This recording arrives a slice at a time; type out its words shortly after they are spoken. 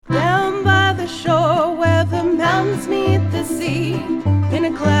sea in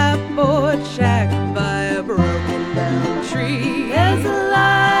a clapboard shack by a broken down tree. There's a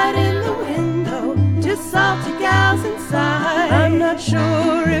light in the window, just salty gals inside. I'm not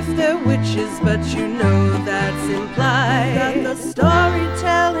sure if they're witches, but you know that's implied. Got the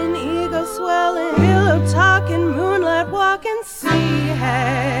storytelling, ego swelling, pillow talking, moonlight walking, sea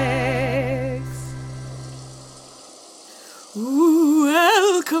hags.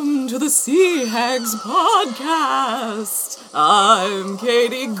 Welcome to the Sea Hags podcast. I'm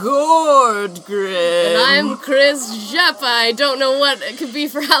Katie Gordgren. And I'm Chris Jeppa. I don't know what it could be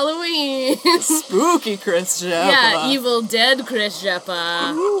for Halloween. Spooky Chris Jeppa. Yeah, Evil Dead Chris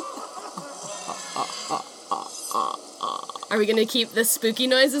Jeppa. Are we gonna keep the spooky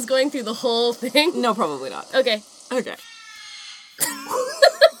noises going through the whole thing? No, probably not. Okay. Okay.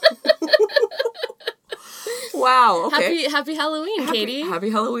 Wow, okay. Happy Halloween, Katie.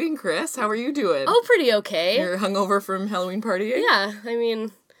 Happy Halloween, Chris. How are you doing? Oh, pretty okay. You're hungover from Halloween partying? Yeah, I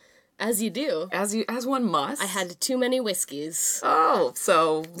mean, as you do. As one must. I had too many whiskeys. Oh,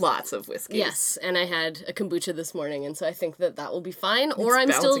 so lots of whiskeys. Yes, and I had a kombucha this morning, and so I think that will be fine, or It's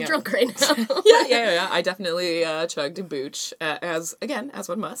I'm still balancing drunk right now. Yeah. I definitely chugged a booch, as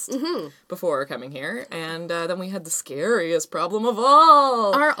one must, before coming here. And then we had the scariest problem of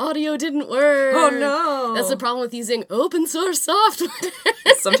all. Our audio didn't work. Oh, no. That's the problem with using open source software.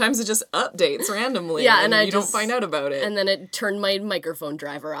 Sometimes it just updates randomly. Yeah, and you don't find out about it. And then it turned my microphone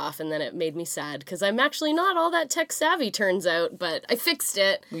driver off, and then it made me sad, because I'm actually not all that tech savvy, turns out, but I fixed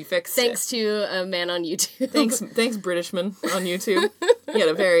it. We fixed it. Thanks to a man on YouTube. Thanks, Britishman on YouTube. He had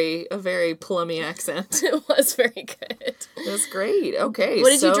a very plummy accent. It was very good. It was great. Okay, What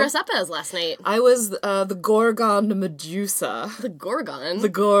did you dress up as last night? I was the Gorgon Medusa. The Gorgon? The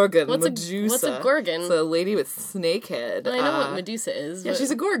Gorgon What's Medusa. a Gorgon? It's a lady with snake head. I know what Medusa is. Yeah, but...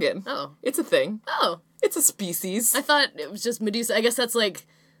 she's a Gorgon. Oh. It's a thing. Oh. It's a species. I thought it was just Medusa. I guess that's like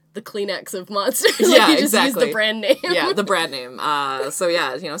the Kleenex of monsters. Yeah, you just exactly. use the brand name. Yeah, the brand name. So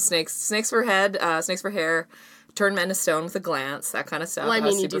yeah, snakes for head, snakes for hair, turn men to stone with a glance, that kind of stuff. Well, I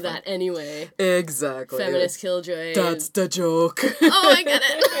mean, you do fun. that anyway. Exactly. Feminist killjoy. That's the joke. Oh, I get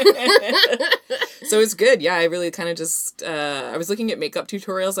it. So it's good. Yeah, I really kind of just, I was looking at makeup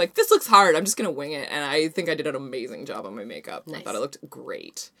tutorials, like, this looks hard, I'm just going to wing it. And I think I did an amazing job on my makeup. Nice. I thought it looked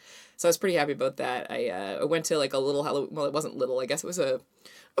great. So I was pretty happy about that. I went to like a little Halloween, well, it wasn't little, I guess it was a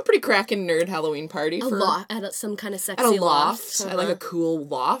pretty cracking nerd Halloween party. At some kind of sexy at a loft. Uh-huh. At like a cool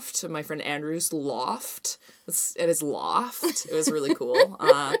loft. My friend Andrew's loft. At his loft. It was really cool.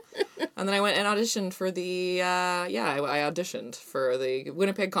 And then I went and auditioned for I auditioned for the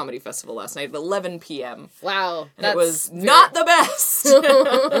Winnipeg Comedy Festival last night at 11 p.m. Wow. And it was not the best.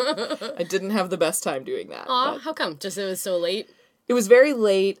 I didn't have the best time doing that. Aw, how come? Just it was so late? It was very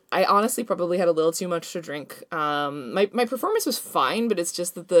late. I honestly probably had a little too much to drink. My performance was fine, but it's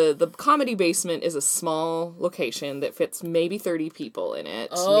just that the comedy basement is a small location that fits maybe 30 people in it,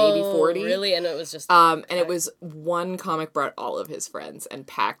 maybe 40. Really? And it was just... And it was one comic brought all of his friends and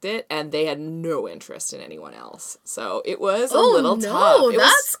packed it, and they had no interest in anyone else. So it was a little tough. Oh, no,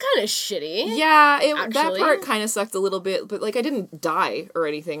 that's kind of shitty. Yeah, that part kind of sucked a little bit, but like I didn't die or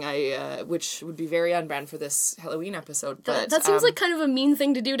anything. Which would be very on brand for this Halloween episode. But that seems like kind of a mean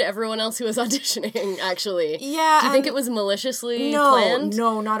thing to do to everyone else who was auditioning, actually. Yeah. Do you think it was maliciously planned?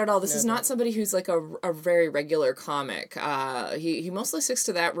 No, not at all. This is not somebody who's like a very regular comic. He mostly sticks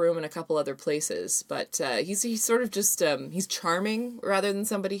to that room and a couple other places, but he's sort of just he's charming rather than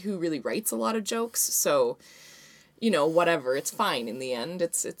somebody who really writes a lot of jokes. So, whatever, it's fine in the end.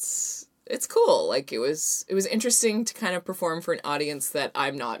 It's cool. Like, it was interesting to kind of perform for an audience that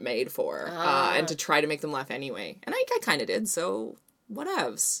I'm not made for, and to try to make them laugh anyway. And I kind of did, so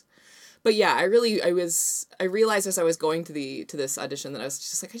whatevs. But yeah, I realized as I was going to this audition that I was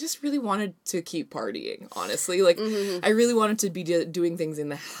just like, I just really wanted to keep partying, honestly. Like, I really wanted to be doing things in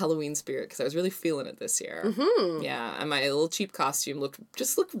the Halloween spirit, because I was really feeling it this year. Mm-hmm. Yeah, and my little cheap costume looked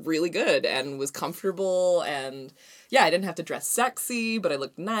really good and was comfortable, and yeah, I didn't have to dress sexy, but I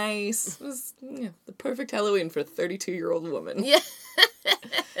looked nice. It was the perfect Halloween for a 32-year-old woman. Yeah.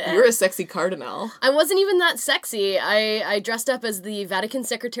 You're a sexy cardinal. I wasn't even that sexy. I dressed up as the Vatican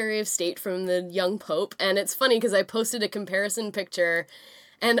Secretary of State from the young Pope, and it's funny because I posted a comparison picture,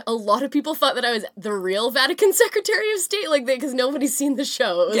 and a lot of people thought that I was the real Vatican Secretary of State, because nobody's seen the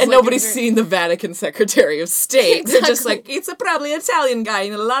show. And nobody's seen the Vatican Secretary of State. Exactly. They're just like, it's a probably Italian guy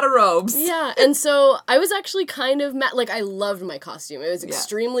in a lot of robes. Yeah, and so I was actually kind of I loved my costume. It was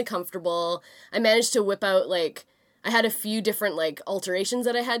extremely comfortable. I managed to whip out, I had a few different, alterations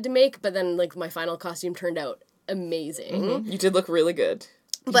that I had to make, but then, my final costume turned out amazing. Mm-hmm. You did look really good.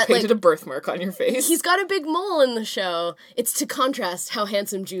 But Painted like, a birthmark on your face. he's got a big mole in the show. It's to contrast how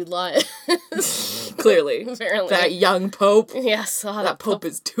handsome Jude Law is. Clearly. Apparently. That young Pope. Yes, That Pope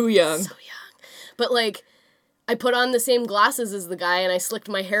is too young. so young. But like, I put on the same glasses as the guy and I slicked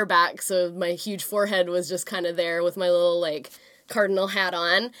my hair back so my huge forehead was just kind of there with my little like cardinal hat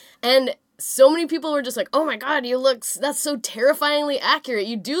on. And so many people were just like, oh my god, that's so terrifyingly accurate.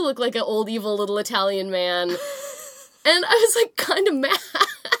 You do look like an old evil little Italian man. And I was like kind of mad.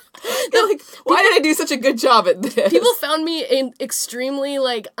 They're like, why did I do such a good job at this? People found me extremely,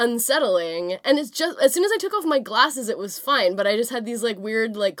 like, unsettling, and it's just, as soon as I took off my glasses, it was fine, but I just had these, like,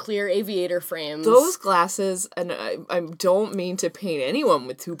 weird, like, clear aviator frames. Those glasses, and I don't mean to paint anyone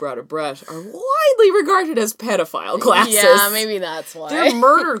with too broad a brush, are widely regarded as pedophile glasses. Yeah, maybe that's why. They're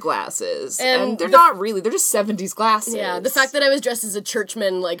murder glasses, and they're not really, they're just 70s glasses. Yeah, the fact that I was dressed as a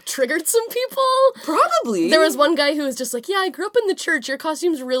churchman, like, triggered some people. Probably. There was one guy who was just like, yeah, I grew up in the church, your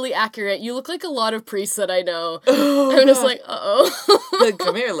costume's really accurate, you look like a lot of priests that I know. I'm just like, uh-oh. Like,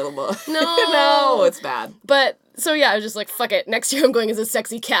 come here, little boy. No. No, it's bad. But, so yeah, I was just like, fuck it, next year I'm going as a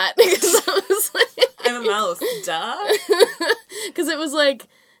sexy cat, because I was like... I'm a mouse, duh. Because it was like,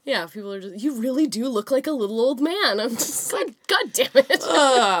 yeah, people are just, you really do look like a little old man. I'm just like, god damn it.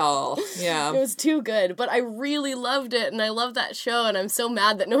 Oh, yeah. It was too good, but I really loved it, and I love that show, and I'm so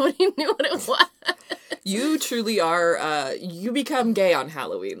mad that nobody knew what it was. You truly are, you become gay on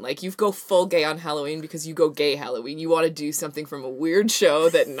Halloween. Like, you go full gay on Halloween because you go gay Halloween. You want to do something from a weird show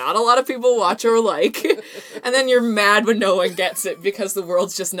that not a lot of people watch or like, and then you're mad when no one gets it because the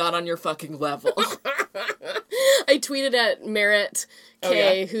world's just not on your fucking level. I tweeted at Merritt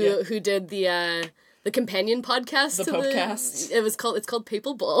Kay, Oh, yeah? who did the companion podcast The to Popecast? it's called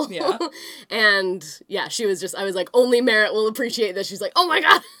Papal Bull. Yeah. And yeah, I was like, only Merritt will appreciate this. She's like, oh my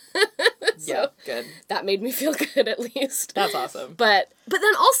god. So Yeah, good. that made me feel good at least. That's awesome. But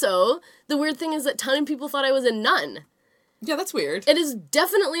then also, the weird thing is that a ton of people thought I was a nun. Yeah, that's weird. It is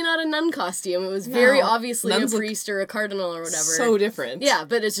definitely not a nun costume. It was very No. obviously Nuns a look priest or a cardinal or whatever. So different. Yeah,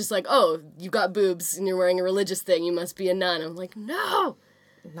 but it's just like, oh, you've got boobs and you're wearing a religious thing, you must be a nun. I'm like, no!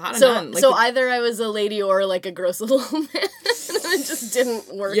 Not a So, nun. Like so either I was a lady or like a gross little man. It just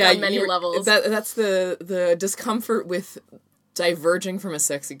didn't work on many levels. That's the discomfort with diverging from a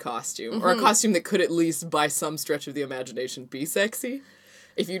sexy costume, or a costume that could at least, by some stretch of the imagination, be sexy.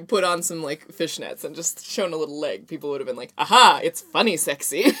 If you'd put on some, like, fishnets and just shown a little leg, people would have been like, aha, it's funny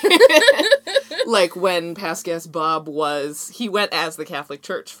sexy. Like, when past guest Bob he went as the Catholic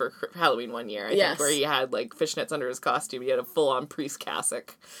Church for Halloween one year, I think, where he had, like, fishnets under his costume. He had a full-on priest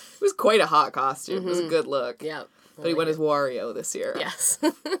cassock. It was quite a hot costume. It was a good look. Yeah. But he went as Wario this year. Yes.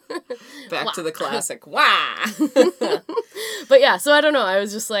 Back to the classic. Wah! But yeah, so I don't know. I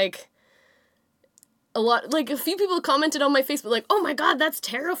was just like, a few people commented on my Facebook, like, oh my god, that's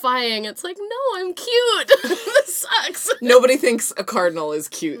terrifying. It's like, no, I'm cute. This sucks. Nobody thinks a cardinal is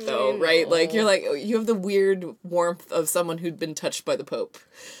cute, though, I right? know. Like, you're like, you have the weird warmth of someone who'd been touched by the Pope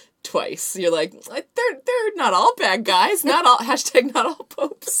twice. You're like, they're not all bad guys. Not all, hashtag not all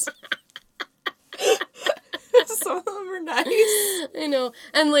popes. Some of them are nice. I know.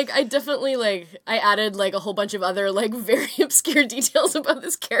 And, like, I definitely, like, I added, like, a whole bunch of other, like, very obscure details about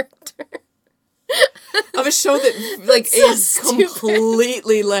this character. Of a show that, like, so is stupid.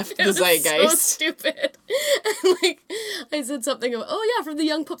 completely left the It was zeitgeist. so stupid. And, like, I said something about, oh, yeah, from the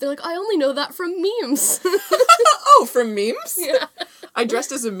young Pope. They're like, I only know that from memes. Oh, from memes? Yeah. I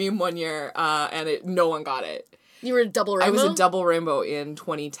dressed as a meme one year, and no one got it. You were a double rainbow? I was a double rainbow in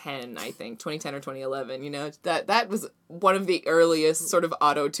 2010, I think. 2010 or 2011, you know? That was one of the earliest sort of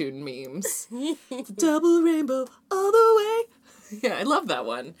auto-tune memes. Double rainbow all the way. Yeah, I love that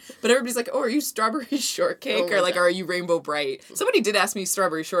one. But everybody's like, oh, are you strawberry shortcake? Oh my or like, God. are you rainbow bright? Somebody did ask me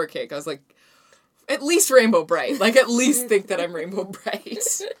strawberry shortcake. I was like, at least rainbow bright. Like, at least think that I'm rainbow bright.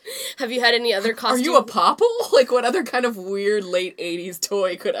 Have you had any other Are costume? you a popple? Like, what other kind of weird late 80s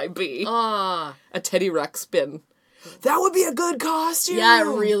toy could I be? Ah. A Teddy Ruxpin. That would be a good costume. Yeah, it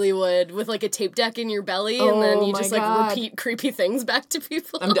really would. With, like, a tape deck in your belly, and then Oh you my just, like, God. repeat creepy things back to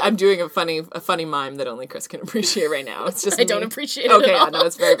people. I'm doing a funny mime that only Chris can appreciate right now. It's just I don't me. appreciate it Okay, at all. yeah, no,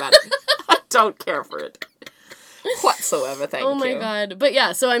 it's very bad. I don't care for it whatsoever. Thank you. Oh my god. But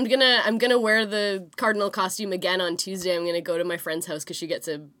yeah, so I'm gonna wear the cardinal costume again on Tuesday. I'm gonna go to my friend's house because she gets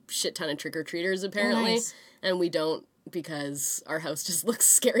a shit ton of trick-or-treaters apparently. nice. And we don't because our house just looks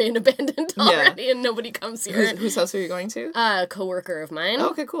scary and abandoned already and nobody comes here. Whose house are you going to? A coworker of mine.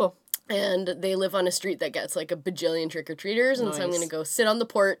 Okay, cool. And they live on a street that gets like a bajillion trick-or-treaters, and so I'm Nice. gonna go sit on the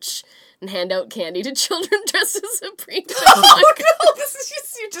porch and hand out candy to children dressed as a priest. Oh no, this is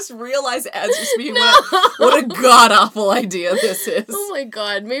just, you just realize as you're speaking, what a god-awful idea this is. Oh my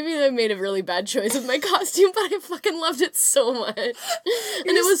god, maybe I made a really bad choice with my costume, but I fucking loved it so much. And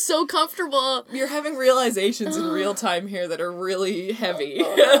it was so comfortable. You're having realizations in real time here that are really heavy.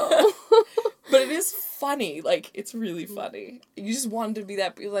 But it is funny. Like, it's really funny. You just wanted to be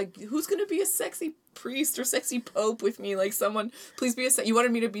that, like, who's gonna be a sexy priest or sexy pope with me? Like, someone, please be you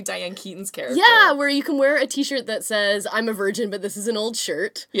wanted me to be Diane Keaton's character. Yeah, where you can wear a t-shirt that says, I'm a virgin, but this is an old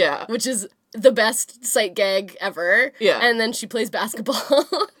shirt. Yeah. Which is the best sight gag ever. Yeah. And then she plays basketball.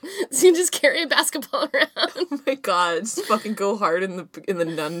 So you just carry a basketball around. Oh my god, just fucking go hard in the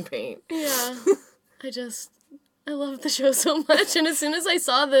nun paint. Yeah. I love the show so much, and as soon as I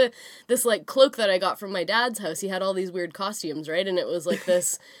saw this like cloak that I got from my dad's house, he had all these weird costumes, right? And it was like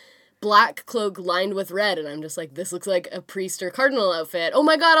this black cloak lined with red, and I'm just like, this looks like a priest or cardinal outfit. Oh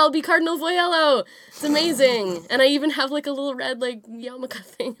my god, I'll be Cardinal Voyello! It's amazing! And I even have like a little red like yarmulke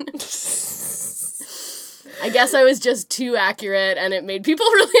thing. I guess I was just too accurate, and it made people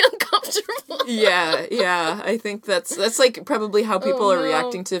really uncomfortable. Yeah, I think that's like probably how people are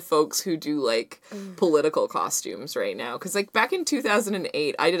reacting to folks who do like political costumes right now. Because like back in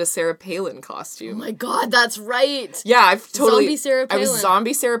 2008, I did a Sarah Palin costume. Oh my god, that's right! Yeah, I've totally... Zombie Sarah I was Palin.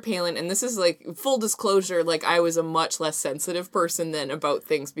 zombie Sarah Palin, and this is like, full disclosure, like I was a much less sensitive person then about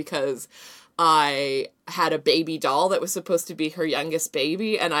things because I had a baby doll that was supposed to be her youngest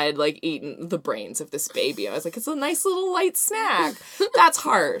baby, and I had like eaten the brains of this baby. I was like, it's a nice little light snack. That's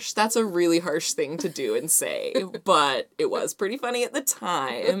harsh. That's a really harsh thing to do and say, but it was pretty funny at the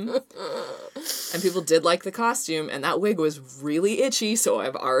time. And people did like the costume, and that wig was really itchy, so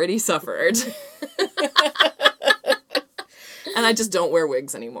I've already suffered. And I just don't wear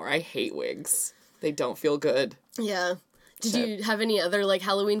wigs anymore. I hate wigs. They don't feel good. Yeah. Did you have any other, like,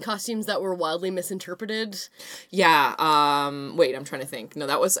 Halloween costumes that were wildly misinterpreted? Yeah, wait, I'm trying to think. No,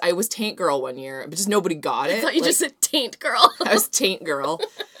 I was Taint Girl one year, but just nobody got it. I thought you just said taint girl. I was Taint Girl.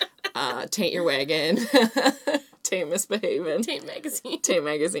 Taint Your Wagon. Taint Misbehavin'. Taint magazine. Taint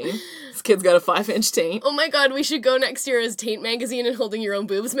Magazine. This kid's got a 5-inch taint. Oh my god, we should go next year as Taint magazine and Holding Your Own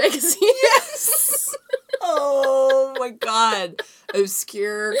Boobs magazine. Yes! Oh my god.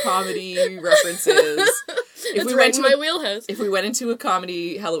 Obscure comedy references. It's right in my wheelhouse. If we went into a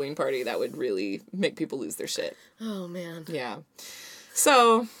comedy Halloween party, that would really make people lose their shit. Oh man. Yeah.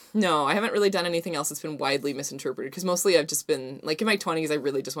 So, no, I haven't really done anything else that's been widely misinterpreted, because mostly I've just been, like, in my 20s, I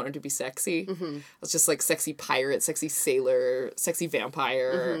really just wanted to be sexy. Mm-hmm. I was just, like, sexy pirate, sexy sailor, sexy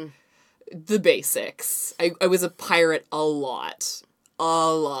vampire, the basics. I was a pirate a lot.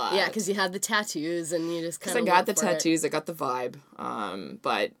 A lot. Yeah, because you had the tattoos, and you just kind of I got the tattoos, I got the vibe,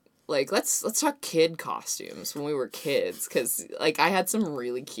 but... Like, let's talk kid costumes when we were kids, because, like, I had some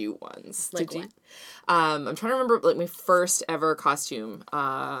really cute ones. Like what? I'm trying to remember, like, my first ever costume.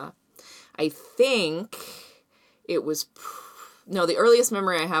 I think it was... No, the earliest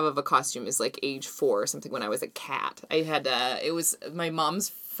memory I have of a costume is, like, age 4 or something, when I was a cat. I had, it was my mom's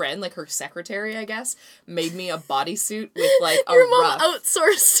friend, like, her secretary, I guess, made me a bodysuit with, like, a Your mom ruff.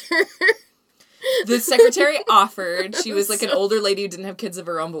 outsourced her. The secretary offered. She was like an older lady who didn't have kids of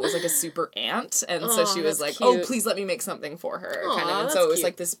her own, but was like a super aunt. And so she was like, that's oh, cute. please let me make something for her. Aw, kind of. And that's so it was cute.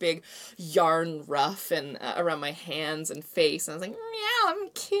 like this big yarn ruff and around my hands and face. And I was like, meow, I'm a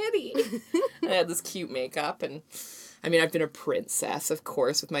kitty. And I had this cute makeup. And I mean, I've been a princess, of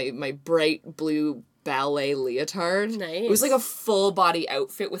course, with my bright blue ballet leotard. Nice. It was like a full body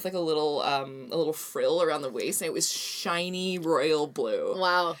outfit with like a little frill around the waist. And it was shiny royal blue.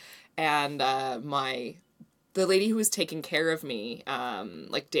 Wow. And the lady who was taking care of me,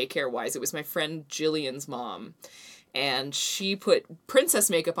 like daycare-wise, it was my friend Jillian's mom. And she put princess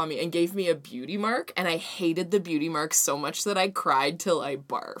makeup on me and gave me a beauty mark. And I hated the beauty mark so much that I cried till I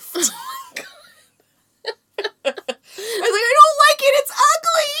barfed. Oh my God. I was like, I don't like it, it's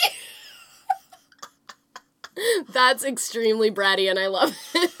ugly! That's extremely bratty, and I love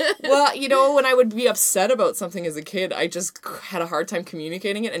it. Well, you know, when I would be upset about something as a kid, I just had a hard time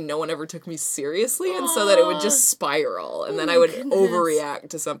communicating it, and no one ever took me seriously, and so that it would just spiral, and then I would overreact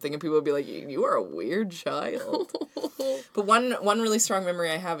to something, and people would be like, you are a weird child. beautiful. But one really strong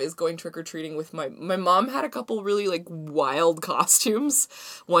memory I have is going trick-or-treating with my mom had a couple really, like, wild costumes.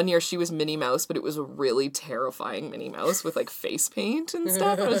 One year she was Minnie Mouse, but it was a really terrifying Minnie Mouse with, like, face paint and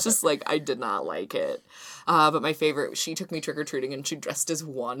stuff. It was just, like, I did not like it. But my favorite, she took me trick-or-treating and she dressed as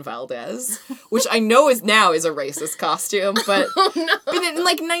Juan Valdez, which I know is a racist costume, but, but in,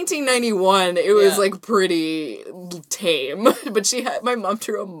 like, 1991, it was, like, pretty tame. But my mom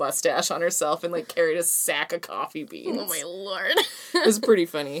drew a mustache on herself and, like, carried a sack of coffee beans. Oh my lord. It was pretty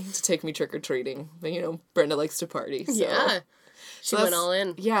funny to take me trick-or-treating. But, you know, Brenda likes to party, so. Yeah. She went all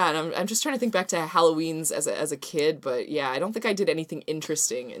in. Yeah, and I'm just trying to think back to Halloween's as a kid, but yeah, I don't think I did anything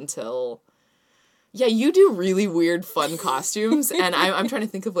interesting until... Yeah, you do really weird, fun costumes, and I'm trying to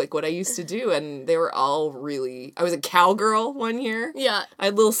think of, like, what I used to do, and they were all really... I was a cowgirl one year. Yeah. I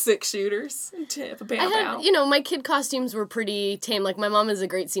had little 6-shooters. My kid costumes were pretty tame. Like, my mom is a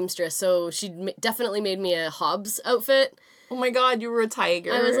great seamstress, so she definitely made me a Hobbs outfit. Oh my god, you were a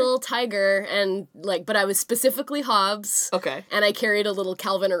tiger. I was a little tiger, and, like, but I was specifically Hobbs. Okay. And I carried a little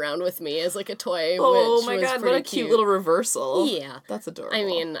Calvin around with me as, like, a toy, oh which my was god, pretty what a cute little reversal. Yeah. That's adorable. I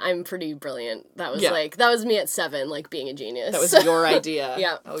mean, I'm pretty brilliant. That was me at 7, like, being a genius. That was your idea.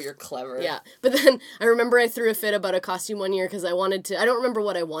 Yeah. Oh, you're clever. Yeah. But then I remember I threw a fit about a costume one year because I don't remember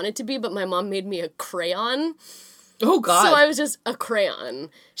what I wanted to be, but my mom made me a crayon. Oh, God. So I was just a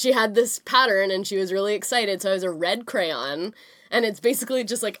crayon. She had this pattern and she was really excited, so I was a red crayon. And it's basically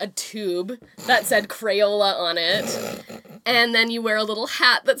just like a tube that said Crayola on it. And then you wear a little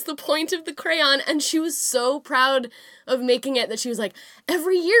hat that's the point of the crayon. And she was so proud of making it that she was like,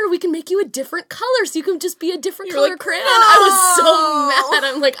 every year we can make you a different color so you can just be a different color crayon. No! I was so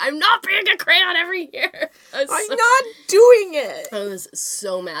mad. I'm like, I'm not being a crayon every year. I'm not doing it. I was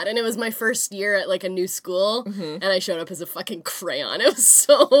so mad. And it was my first year at like a new school. And I showed up as a fucking crayon. It was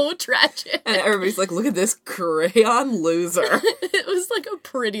so tragic. And everybody's like, look at this crayon loser. It was like a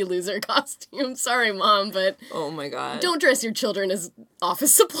pretty loser costume. Sorry, Mom, but... Oh my god. Don't dress your children as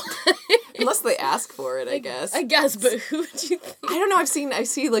office supply. Unless they ask for it, I guess. I guess, but who would you think? I don't know, I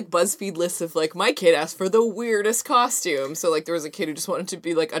see like BuzzFeed lists of like, my kid asked for the weirdest costume. So like there was a kid who just wanted to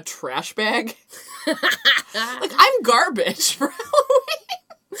be like a trash bag. Like, I'm garbage for Halloween.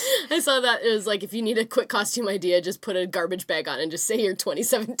 I saw that it was like, if you need a quick costume idea, just put a garbage bag on and just say you're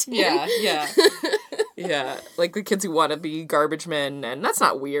 2017. Yeah. Yeah, like the kids who want to be garbage men, and that's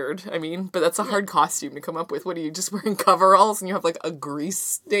not weird, I mean, but that's a hard costume to come up with. What are you, just wearing coveralls and you have like a grease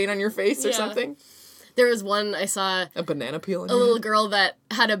stain on your face or something? There was one, I saw... A banana peel in a little girl that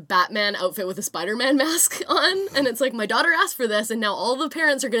had a Batman outfit with a Spider-Man mask on, and it's like, my daughter asked for this, and now all the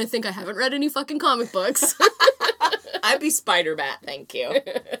parents are gonna think I haven't read any fucking comic books. I'd be Spider-Bat, thank you.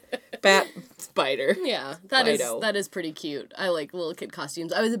 Bat Spider. Yeah, that is pretty cute. I like little kid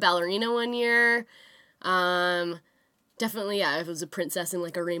costumes. I was a ballerina one year. Definitely, yeah, I was a princess in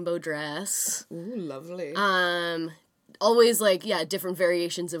like a rainbow dress. Ooh, lovely. Always like, yeah, different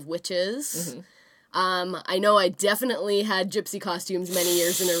variations of witches. I know I definitely had gypsy costumes many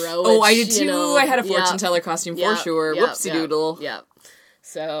years in a row. Oh, I did too. I had a fortune teller costume for sure. Whoopsie doodle. Yeah.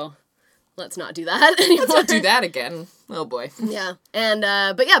 So, let's not do that anymore. Let's not do that again. Oh boy. Yeah. And,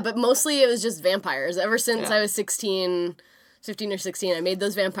 but mostly it was just vampires. Ever since I was 15 or 16, I made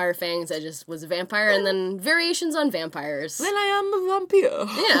those vampire fangs. I just was a vampire, and then variations on vampires. Then I am a vampire.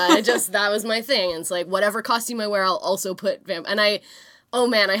 Yeah, that was my thing. And it's like, whatever costume I wear, I'll also put and oh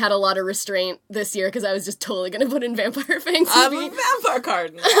man, I had a lot of restraint this year, because I was just totally gonna put in vampire fangs. I'm a vampire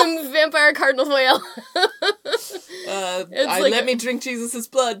cardinal. I'm a vampire cardinal whale. Let me drink Jesus'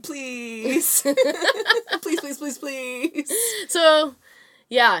 blood, please. please. So...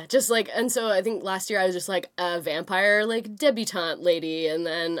 yeah, just like, and so I think last year I was just like a vampire, like, debutante lady, and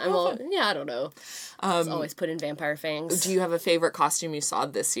then I don't know. Just always put in vampire fangs. Do you have a favorite costume you saw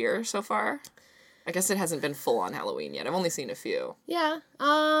this year so far? I guess it hasn't been full on Halloween yet. I've only seen a few. Yeah.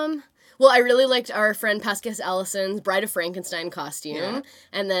 Well, I really liked our friend Pascas Allison's Bride of Frankenstein costume,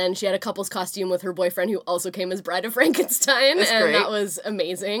 and then she had a couple's costume with her boyfriend who also came as Bride of Frankenstein, great. That was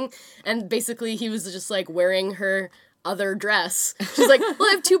amazing. And basically he was just like wearing her other dress. She's like, well,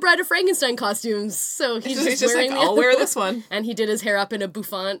 I have 2 Bride of Frankenstein costumes, so he's just wearing like, I'll wear this one. And he did his hair up in a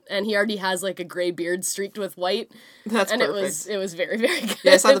bouffant, and he already has like a gray beard streaked with white. That's and perfect. it was very, very good.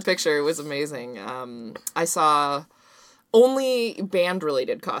 Yeah, I saw the picture. It was amazing. I saw only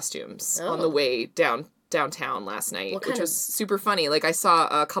band-related costumes on the way downtown last night, which was super funny. Like, I saw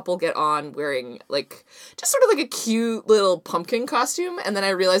a couple get on wearing, like, just sort of like a cute little pumpkin costume, and then I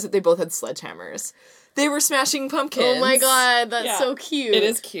realized that they both had sledgehammers. They were Smashing Pumpkins. Oh my god, that's Yeah. so cute. It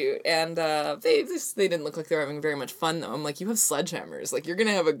is cute, and they didn't look like they were having very much fun though. I'm like, you have sledgehammers, like you're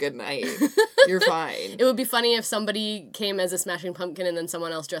gonna have a good night. You're fine. It would be funny if somebody came as a Smashing Pumpkin and then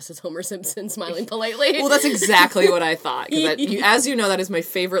someone else dressed as Homer Simpson smiling politely. Well, that's exactly what I thought. Because as you know, that is my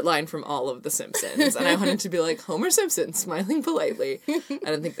favorite line from all of The Simpsons, and I wanted to be like Homer Simpson smiling politely. I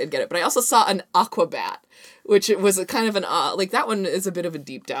didn't think they'd get it, but I also saw an Aquabat, which was a kind of an like that one is a bit of a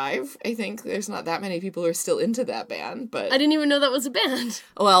deep dive. I think there's not that many people who are still into that band, but I didn't even know that was a band.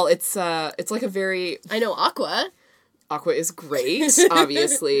 well, it's like a very I know Aqua. Aqua is great,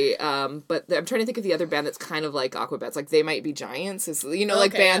 obviously, but I'm trying to think of the other band that's kind of like Aquabats. Like They Might Be Giants, is like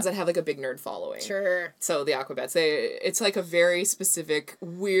Okay, bands yeah. that have like a big nerd following. Sure. So the Aquabats, it's like a very specific,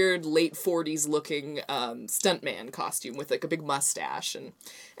 weird late 40s looking stuntman costume with like a big mustache, and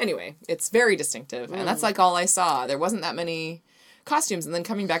anyway, it's very distinctive, and that's like all I saw. There wasn't that many costumes, and then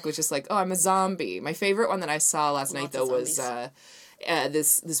coming back was just like, oh, I'm a zombie. My favorite one that I saw last night though was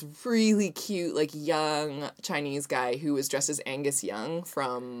this really cute, like, young Chinese guy who was dressed as Angus Young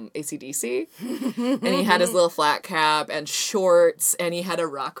from AC/DC. And he had his little flat cap and shorts, and he had a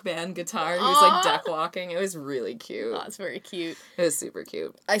rock band guitar. He was, like, duck walking. It was really cute. Oh, that's very cute. It was super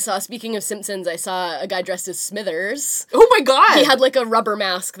cute. Speaking of Simpsons, I saw a guy dressed as Smithers. Oh, my God! He had, like, a rubber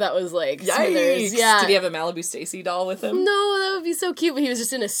mask that was, like, Smithers. Yikes! Yeah. Did he have a Malibu Stacy doll with him? No, that would be so cute, but he was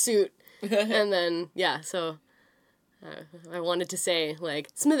just in a suit. And then, yeah, so... I wanted to say, like,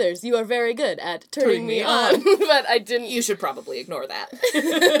 Smithers, you are very good at turning me on. But I didn't. You should probably ignore that.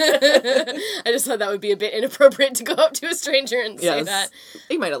 I just thought that would be a bit inappropriate to go up to a stranger and say that.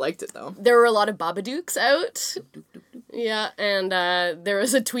 He might have liked it, though. There were a lot of Babadooks out. Yeah, and there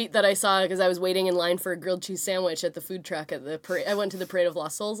was a tweet that I saw because I was waiting in line for a grilled cheese sandwich at the food truck at the parade. I went to the Parade of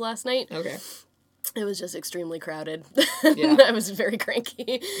Lost Souls last night. Okay. It was just extremely crowded. Yeah. I was very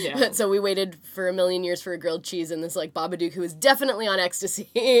cranky. Yeah. So we waited for a million years for a grilled cheese, and this, like, Babadook, who was definitely on ecstasy,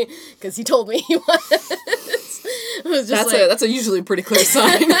 because he told me he was. It was just That's a usually pretty clear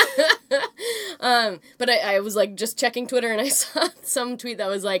sign. But I was, like, just checking Twitter, and I saw some tweet that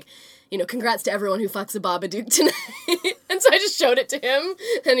was like, you know, congrats to everyone who fucks a Babadook tonight. And so I just showed it to him,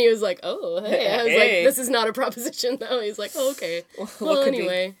 and he was like, oh, hey. I was like, this is not a proposition, though. He's like, oh, okay. Well,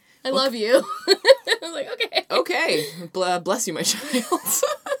 anyway, I love you. I was like, okay. Okay. Bless you, my child.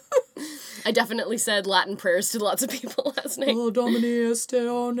 I definitely said Latin prayers to lots of people last night. O Domini este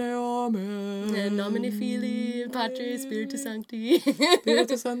amen. And Nomine Filii, Patris, Spiritus Sancti.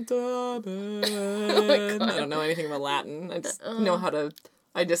 Spiritus Sancto, amen. I don't know anything about Latin. I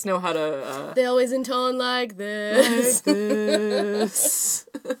just know how to They always intone like this. like this.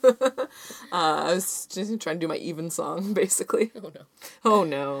 I was just trying to do my even song, basically. Oh, no. Oh,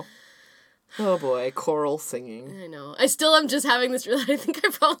 no. Oh, boy. Choral singing. I know. I still am just having this... I think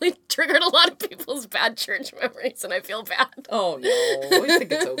I probably triggered a lot of people's bad church memories, and I feel bad. Oh, no. I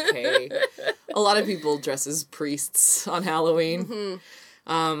think it's okay. A lot of people dress as priests on Halloween. Mm-hmm.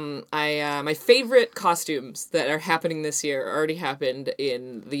 My favorite costumes that are happening this year already happened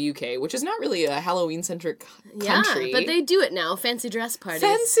in the UK, which is not really a Halloween-centric country. Yeah, but they do it now. Fancy dress parties.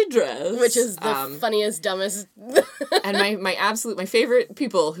 Fancy dress. Which is the funniest, dumbest... And my favorite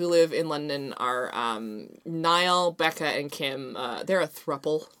people who live in London are Niall, Becca, and Kim. They're a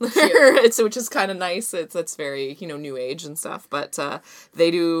throuple, which is kind of nice. It's very new age and stuff. But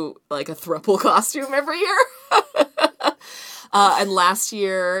they do like a throuple costume every year. And last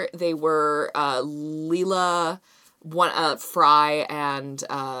year they were Leela, Fry, and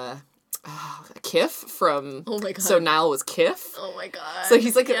Kif from... Oh my God. So Niall was Kif. Oh my God. So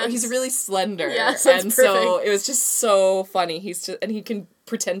he's like yes. he's really slender. Yes, that's and perfect. so it was just so funny. And he can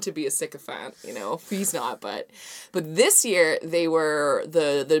pretend to be a sycophant, he's not, but this year they were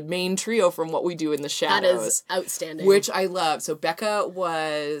the main trio from What We Do in the Shadows. That is outstanding. Which I love. So Becca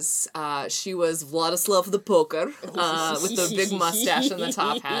was she was Vladislav the Poker, with the big mustache and the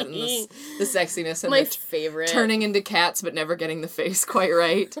top hat and the sexiness and my the favorite. turning into cats but never getting the face quite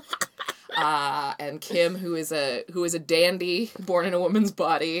right. And Kim, who is a dandy born in a woman's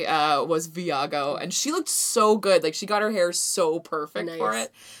body, was Viago, and she looked so good. Like, she got her hair so perfect for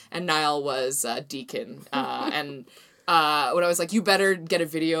it. And Niall was Deacon, and when I was like, you better get a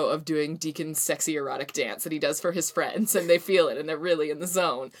video of doing Deacon's sexy erotic dance that he does for his friends, and they feel it and they're really in the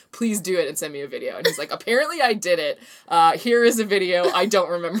zone. Please do it and send me a video. And he's like, apparently I did it. Here is a video. I don't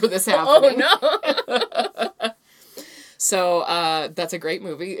remember this happening. Oh no. So that's a great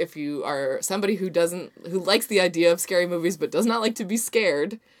movie. If you are somebody who likes the idea of scary movies but does not like to be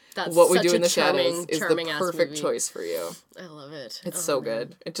scared, That's What We such Do in a the Shadows is the charming ass perfect movie. choice for you. I love it. It's Oh, so man.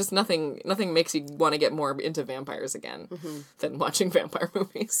 good. It just nothing makes you want to get more into vampires again than watching vampire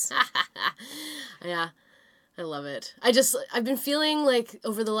movies. Yeah. I love it. I've been feeling like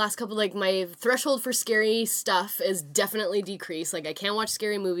over the last couple, like my threshold for scary stuff is definitely decreased. Like I can't watch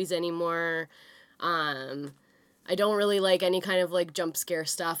scary movies anymore. I don't really like any kind of like jump scare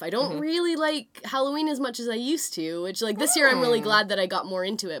stuff. I don't really like Halloween as much as I used to, which like this year I'm really glad that I got more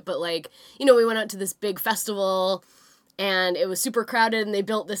into it. But like, you know, we went out to this big festival and it was super crowded and they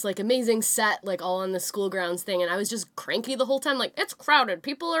built this like amazing set like all on the school grounds thing. And I was just cranky the whole time. Like, it's crowded.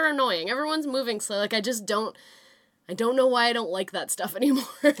 People are annoying. Everyone's moving slow. Like, I don't know why I don't like that stuff anymore.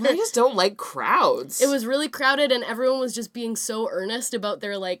 I just don't like crowds. It was really crowded and everyone was just being so earnest about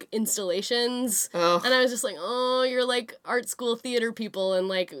their, like, installations. Ugh. And I was just like, oh, you're, like, art school theater people and,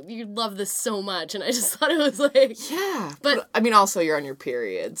 like, you love this so much. And I just thought it was, like... Yeah. But- I mean, also, you're on your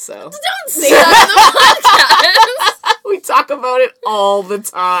period, so... Don't say that on the podcast! We talk about it all the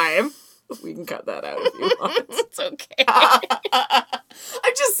time. We can cut that out if you want. It's okay.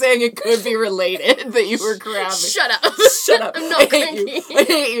 I'm just saying it could be related that you were grabbing. Shut up. Shut up. I'm not I hate cranky. you. I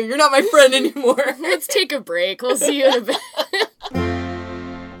hate you. You're not my friend anymore. Let's take a break. We'll see you in a bit.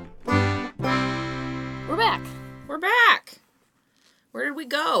 We're back. We're back. Where did we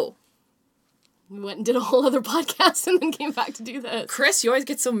go? We went and did a whole other podcast and then came back to do this. Chris, you always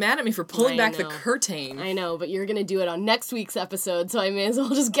get so mad at me for pulling I back the know. curtain. I know, but you're gonna do it on next week's episode, so I may as well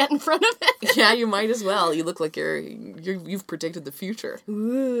just get in front of it. Yeah, you might as well. You look like you've predicted the future.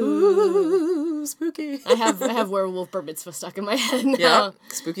 Ooh. Ooh, spooky. I have werewolf bar mitzvah stuck in my head now. Yeah,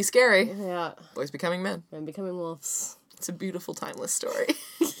 spooky, scary. Yeah. Boys becoming men. I'm becoming wolves. It's a beautiful, timeless story.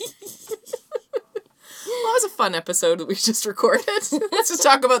 Well, that was a fun episode that we just recorded. Let's just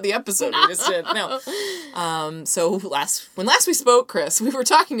talk about the episode we just did. No. So when last we spoke, Chris, we were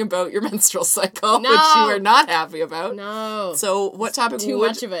talking about your menstrual cycle, which you were not happy about. No. So what topic Too would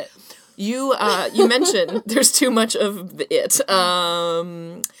much of it. you mentioned there's too much of it.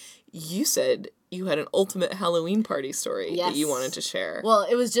 You said you had an ultimate Halloween party story that you Yes. wanted to share. Well,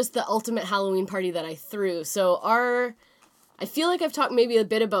 it was just the ultimate Halloween party that I threw. So I feel like I've talked maybe a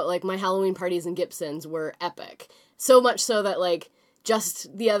bit about, like, my Halloween parties in Gibson's were epic. So much so that, like,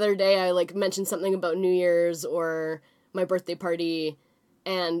 just the other day I, like, mentioned something about New Year's or my birthday party,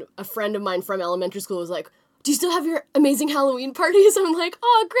 and a friend of mine from elementary school was like, do you still have your amazing Halloween parties? I'm like,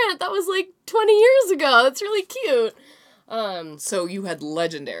 oh, Grant, that was, like, 20 years ago. That's really cute. So you had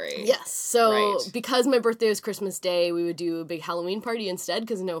legendary. Yes. So Right. because my birthday was Christmas Day, we would do a big Halloween party instead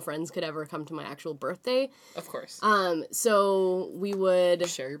because no friends could ever come to my actual birthday. Of course. So we would...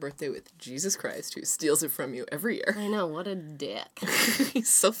 Share your birthday with Jesus Christ, who steals it from you every year. I know, what a dick. He's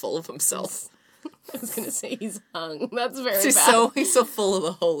so full of himself. I was gonna say he's hung. That's very He's bad. so full of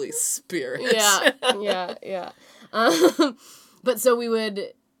the Holy Spirit. Yeah. But so we would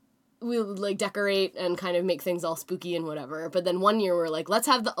like decorate and kind of make things all spooky and whatever. But then one year we're like, let's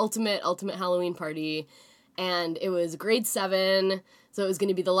have the ultimate Halloween party. And it was grade 7. So it was going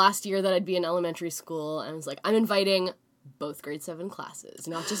to be the last year that I'd be in elementary school. And I was like, I'm inviting both grade 7 classes.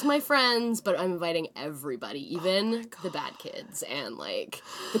 Not just my friends, but I'm inviting everybody, even the bad kids and like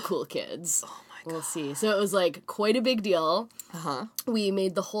the cool kids. Oh my God. We'll see. So it was like quite a big deal. Uh-huh. We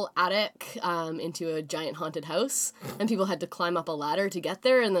made the whole attic into a giant haunted house, and people had to climb up a ladder to get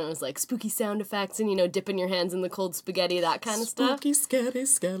there, and then it was like spooky sound effects and, you know, dipping your hands in the cold spaghetti, that kind of stuff. Spooky, scary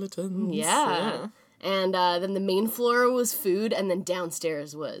skeletons. Yeah. And then the main floor was food, and then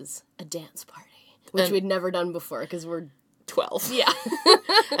downstairs was a dance party, which And- we'd never done before because we're 12. yeah.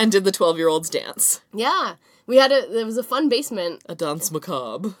 And did the 12-year-olds dance? Yeah. We had there was a fun basement. A dance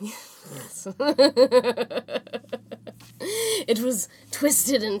macabre. It was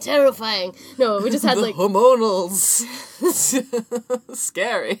twisted and terrifying. No, we just had The like hormonals.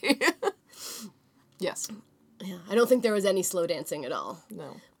 Scary. Yes. yeah, I don't think there was any slow dancing at all.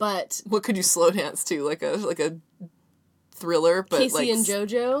 No. But What could you slow dance to? Like a thriller, but Casey like and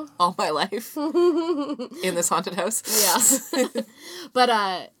JoJo. all my life in this haunted house. Yeah. But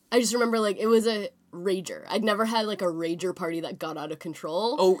I just remember like it was a rager. I'd never had like a rager party that got out of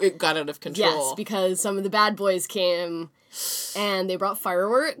control. Oh, it got out of control. Yes, because some of the bad boys came and they brought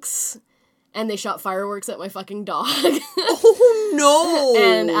fireworks and they shot fireworks at my fucking dog. Oh no!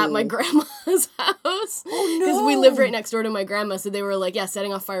 And at my grandma's house. Oh, no. Because we lived right next door to my grandma, so they were like, yeah,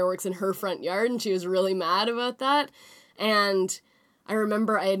 setting off fireworks in her front yard, and she was really mad about that. And I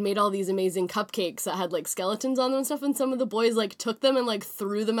remember I had made all these amazing cupcakes that had, like, skeletons on them and stuff, and some of the boys, like, took them and, like,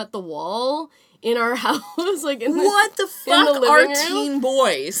 threw them at the wall in our house, like, in the What the in fuck the living are room. teen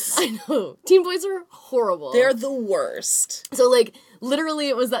boys? I know. Teen boys are horrible. They're the worst. So, like, literally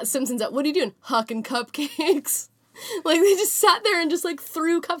it was that Simpsons what are you doing? Hucking cupcakes. Like, they just sat there and just, like,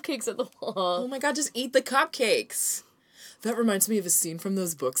 threw cupcakes at the wall. Oh my god, just eat the cupcakes. That reminds me of a scene from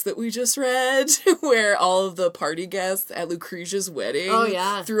those books that we just read, where all of the party guests at Lucretia's wedding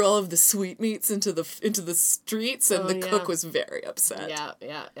threw all of the sweetmeats into the streets, and the cook was very upset.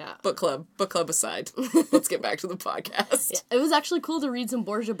 Yeah. Book club aside, let's get back to the podcast. Yeah, it was actually cool to read some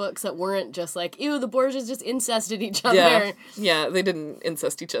Borgia books that weren't just like, ew, the Borgias just incested each other. Yeah, they didn't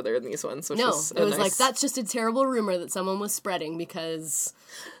incest each other in these ones, which was it was like, that's just a terrible rumor that someone was spreading because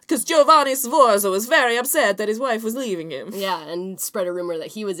Giovanni Sforza was very upset that his wife was leaving him. Yeah, and spread a rumor that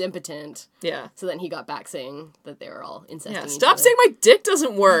he was impotent. Yeah. So then he got back saying that they were all incesting each other. Stop saying my dick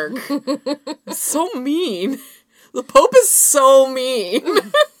doesn't work. It's so mean. The Pope is so mean.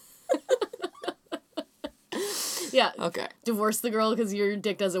 Yeah. Okay. Divorce the girl because your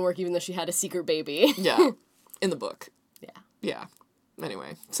dick doesn't work even though she had a secret baby. Yeah. In the book. Yeah. Yeah.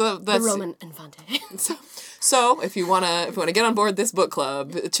 Anyway, so that's the Roman Infante. So if you wanna get on board this book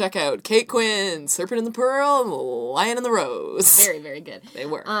club, check out Kate Quinn, Serpent and the Pearl, and Lion and the Rose. Very, very good. They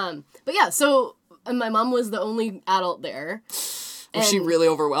were. But yeah, so my mom was the only adult there. Was she really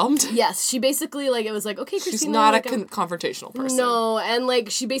overwhelmed? Yes, she basically, like, it was like, okay, Christina. She's not like, a confrontational person. No, and,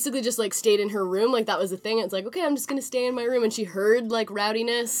 like, she basically just, like, stayed in her room. Like, that was the thing. It's like, okay, I'm just gonna stay in my room. And she heard, like,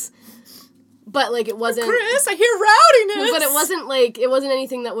 rowdiness. But, like, it wasn't... Chris, I hear rowdiness! But it wasn't, like, it wasn't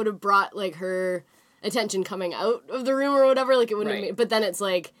anything that would have brought, like, her attention coming out of the room or whatever. Like, it wouldn't have made... But then it's,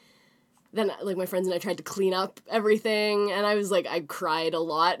 like... Then, like, my friends and I tried to clean up everything. And I was, like, I cried a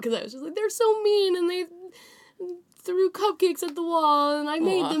lot. Because I was just like, they're so mean. And they threw cupcakes at the wall. And I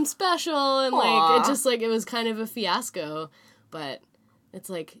made them special. And, like, it just, like, it was kind of a fiasco. But it's,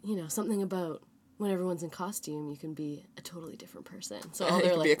 like, you know, something about... when everyone's in costume, you can be a totally different person. So all you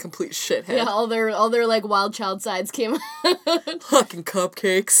their can be a complete shithead. Yeah, all their like wild child sides came out. Fucking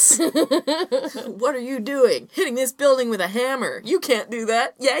cupcakes. What are you doing? Hitting this building with a hammer. You can't do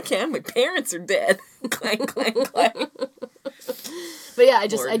that. Yeah, I can. My parents are dead. Clank, clank, clank. But yeah,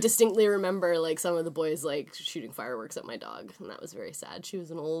 I distinctly remember like some of the boys like shooting fireworks at my dog, and that was very sad. She was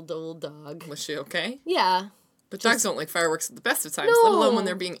an old dog. Was she okay? Yeah. But dogs don't like fireworks at the best of times, let alone when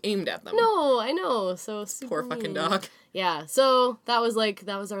they're being aimed at them. No, I know. So super Poor fucking mean. dog. Yeah. So that was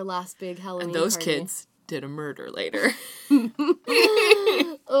our last big Halloween And those party. kids did a murder later.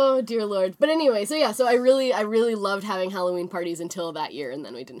 Oh dear Lord. But anyway, so yeah, so I really loved having Halloween parties until that year, and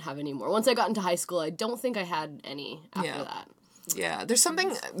then we didn't have any more. Once I got into high school, I don't think I had any after that. Yeah, there's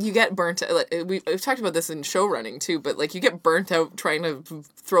something you get burnt out. Like, we've talked about this in show running too, but like you get burnt out trying to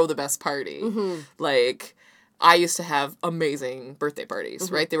throw the best party. Mm-hmm. Like I used to have amazing birthday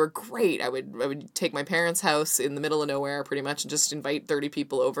parties, right? They were great. I would take my parents' house in the middle of nowhere pretty much and just invite 30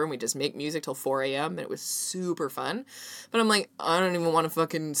 people over, and we'd just make music till 4 a.m. and it was super fun. But I'm like, I don't even want to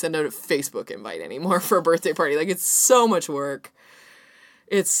fucking send out a Facebook invite anymore for a birthday party. Like, it's so much work.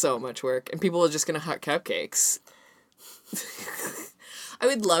 It's so much work. And people are just going to hut cupcakes. I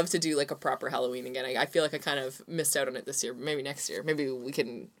would love to do, like, a proper Halloween again. I feel like I kind of missed out on it this year. Maybe next year. Maybe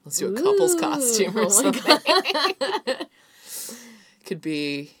let's do a couple's costume or something. Could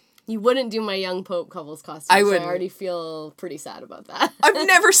be... You wouldn't do my Young Pope couple's costume, I wouldn't. So I already feel pretty sad about that. I've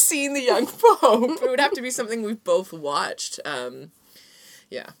never seen The Young Pope. It would have to be something we've both watched.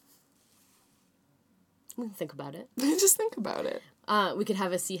 Yeah. We can think about it. Just think about it. We could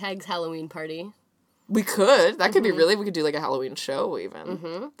have a Sea Hags Halloween party. We could. That could be really... We could do, like, a Halloween show, even.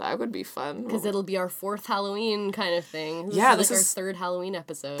 Mm-hmm. That would be fun. Because it'll be our 4th Halloween kind of thing. This is our 3rd Halloween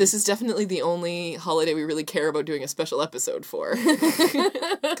episode. This is definitely the only holiday we really care about doing a special episode for.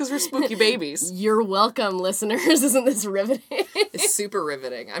 Because we're spooky babies. You're welcome, listeners. Isn't this riveting? It's super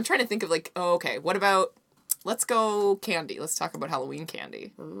riveting. I'm trying to think of, like, okay, what about... Let's go candy. Let's talk about Halloween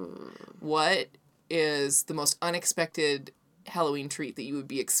candy. What is the most unexpected Halloween treat that you would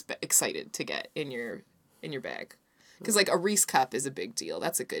be excited to get in your bag? Because like a Reese cup is a big deal.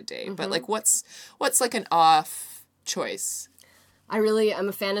 That's a good day. But like what's like an off choice? I'm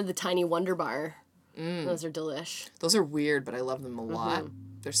a fan of the Tiny Wonder Bar. Those are delish. Those are weird, but I love them a lot.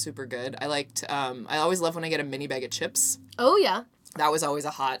 They're super good. I always love when I get a mini bag of chips. Oh yeah. That was always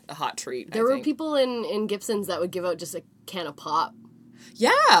a hot treat. There were people in Gibson's that would give out just a can of pop.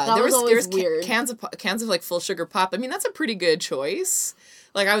 Yeah, there was weird. cans of like full sugar pop. I mean, that's a pretty good choice.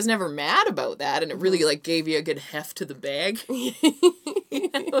 Like, I was never mad about that, and it really like gave you a good heft to the bag,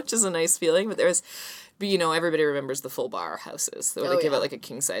 which is a nice feeling. But there was But, you know, everybody remembers the full bar houses. Where Oh, they give yeah. out, like, a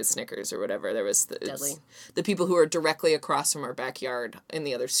king-size Snickers or whatever. There was Deadly. the people who were directly across from our backyard in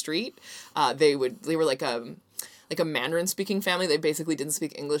the other street. They were like a Mandarin-speaking family. They basically didn't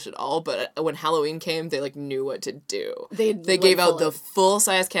speak English at all, but when Halloween came, they, like, knew what to do. They gave out the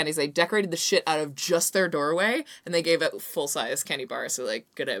full-size candies. They decorated the shit out of just their doorway, and they gave out full-size candy bars. So, like,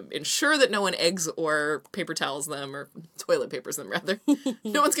 gonna ensure that no one eggs or paper towels them, or toilet papers them, rather.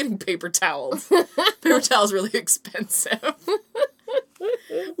 No one's getting paper towels. Paper towels really expensive.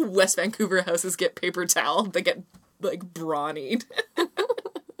 West Vancouver houses get paper towel. They get, like, brawnied.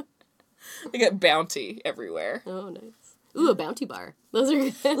 They get Bounty everywhere. Oh, nice. Ooh, a Bounty bar. Those are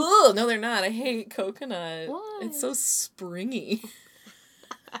good. Oh, no, they're not. I hate coconut. Why? It's so springy.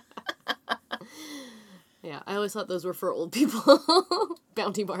 Yeah, I always thought those were for old people.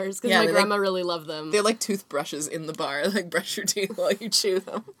 Bounty bars, because Yeah, my they're grandma really loved them. They're like toothbrushes in the bar. Like, brush your teeth while you chew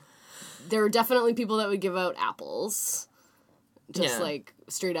them. There were definitely people that would give out apples. Just, Yeah. like,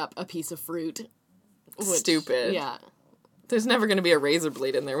 straight up a piece of fruit. Stupid. Yeah. There's never going to be a razor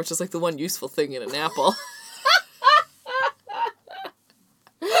blade in there, which is like the one useful thing in an apple.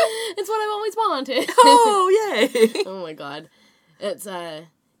 It's what I've always wanted. Oh, yay! Oh my god. It's,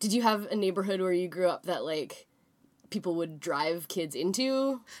 did you have a neighborhood where you grew up that, like, people would drive kids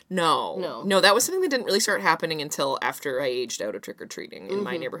into? No. No, that was something that didn't really start happening until after I aged out of trick-or-treating in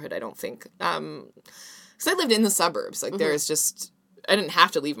my neighborhood, I don't think. Because I lived in the suburbs. Like, there's just... I didn't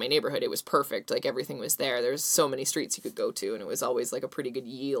have to leave my neighborhood. It was perfect. Like, everything was there. There's so many streets you could go to, and it was always, like, a pretty good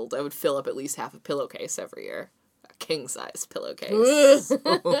yield. I would fill up at least half a pillowcase every year. A king-size pillowcase.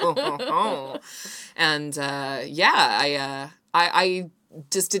 And, I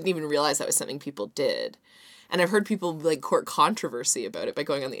just didn't even realize that was something people did. And I've heard people, like, court controversy about it by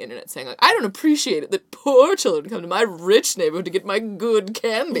going on the internet saying, like, I don't appreciate it that poor children come to my rich neighborhood to get my good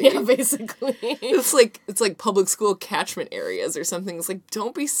candy. Yeah, basically. It's like public school catchment areas or something. It's like,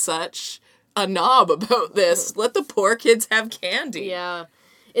 don't be such a knob about this. Let the poor kids have candy. Yeah.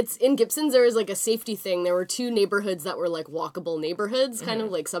 It's in Gibson's, there was like a safety thing. There were 2 neighborhoods that were like walkable neighborhoods, kind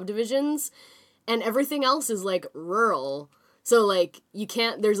of like subdivisions. And everything else is like rural. So like you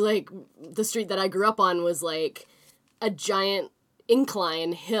can't, there's like, the street that I grew up on was like a giant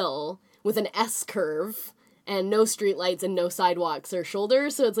incline hill with an S curve and no street lights and no sidewalks or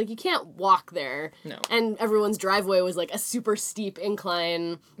shoulders. So it's like you can't walk there. No. And everyone's driveway was like a super steep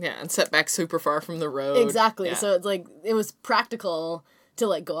incline. Yeah, and set back super far from the road. Exactly. Yeah. So it's like, it was practical to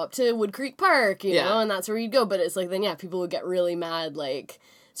like go up to Wood Creek Park, you know, and that's where you'd go. But it's like, then yeah, people would get really mad, like,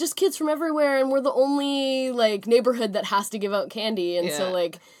 it's just kids from everywhere and we're the only like neighborhood that has to give out candy. And so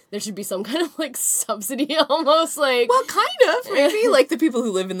like, there should be some kind of like subsidy almost, like. Well, kind of. Maybe like the people who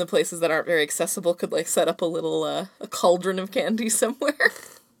live in the places that aren't very accessible could like set up a little a cauldron of candy somewhere.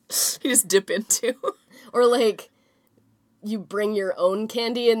 You just dip into. Or like, you bring your own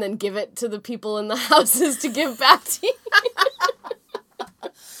candy and then give it to the people in the houses to give back to you.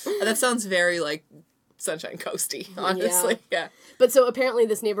 That sounds very like Sunshine Coasty, honestly. Yeah. But so apparently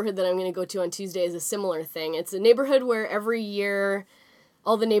this neighborhood that I'm going to go to on Tuesday is a similar thing. It's a neighborhood where every year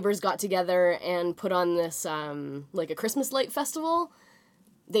all the neighbors got together and put on this, like a Christmas light festival.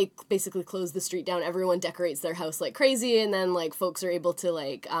 They basically close the street down. Everyone decorates their house like crazy. And then like folks are able to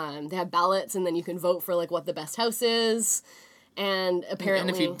like, they have ballots and then you can vote for like what the best house is. And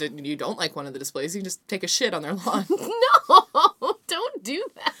apparently... And if you don't like one of the displays, you can just take a shit on their lawn. No! Don't do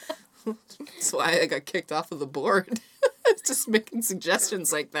that! That's why I got kicked off of the board. It's just making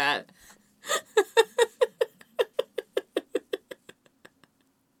suggestions like that.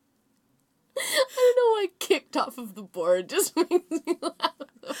 I don't know why kicked off of the board just makes me laugh.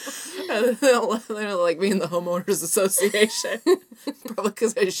 They don't like me in the homeowners association. Probably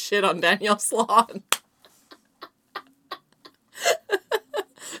because I shit on Danielle's lawn.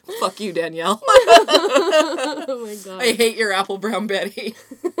 Fuck you, Danielle. Oh my god. I hate your apple brown Betty.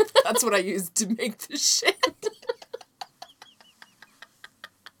 That's what I used to make the shit.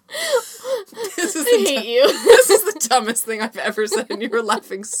 I hate you. This is the dumbest thing I've ever said, and you were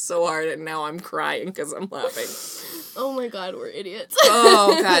laughing so hard, and now I'm crying because I'm laughing. Oh my god, we're idiots.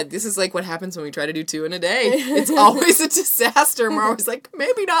 Oh god, this is like what happens when we try to do 2 in a day. It's always a disaster, and we're always like,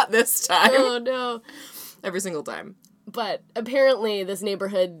 maybe not this time. Oh no. Every single time. But apparently this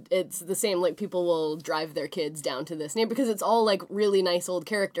neighborhood, it's the same, like people will drive their kids down to this neighborhood because it's all like really nice old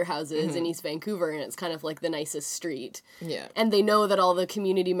character houses in East Vancouver and it's kind of like the nicest street. Yeah. And And they know that all the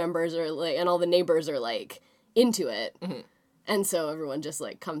community members are like, and all the neighbors are like into it. And And so everyone just,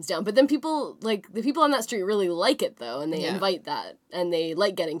 like, comes down. But then people, like, the people on that street really like it, though, and they invite that. And they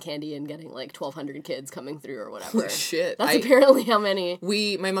like getting candy and getting, like, 1,200 kids coming through or whatever. Holy shit. That's apparently how many.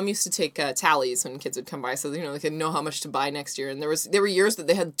 My mom used to take tallies when kids would come by, so, you know, they could know how much to buy next year. And there were years that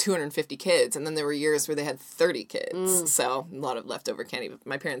they had 250 kids, and then there were years where they had 30 kids. So, a lot of leftover candy. But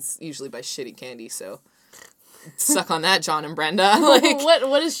my parents usually buy shitty candy, so... Suck on that, John and Brenda. Like,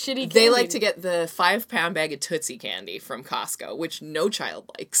 what is shitty candy? They like to get the 5-pound bag of Tootsie candy from Costco, which no child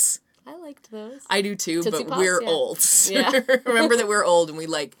likes. I liked those. I do too, Tootsie but Pops, we're yeah. old. Yeah. Remember that we're old and we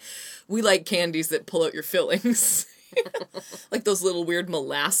like candies that pull out your fillings. Like those little weird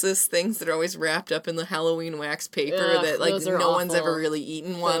molasses things that are always wrapped up in the Halloween wax paper. Ugh, that like those are no one's awful. ever really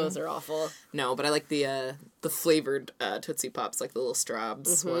eaten one. Those are awful. No, but I like the flavored Tootsie Pops, like the little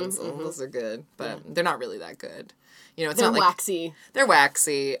Straubs ones. Oh, those are good, but they're not really that good. You know, it's They're not like waxy. They're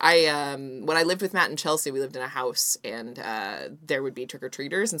waxy. When I lived with Matt and Chelsea, we lived in a house, and there would be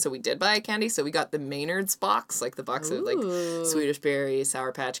trick-or-treaters, and so we did buy candy, so we got the Maynard's box, like the box of, like, Swedish Berry,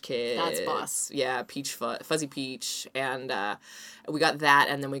 Sour Patch Kids. That's boss. Yeah, Fuzzy Peach, and we got that,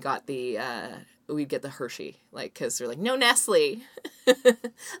 and then we got we'd get the Hershey, like, because they're like, no Nestle.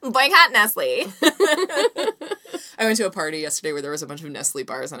 I'm buying hot Nestle. I went to a party yesterday where there was a bunch of Nestle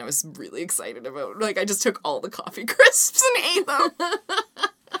bars, and I was really excited about, like, I just took all the coffee crisps and ate them.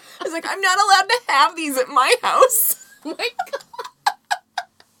 I was like, I'm not allowed to have these at my house. Oh my God.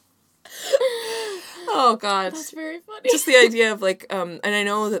 Oh, God. That's very funny. Just the idea of, like, and I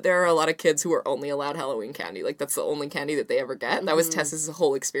know that there are a lot of kids who are only allowed Halloween candy. Like, that's the only candy that they ever get. That was Tessa's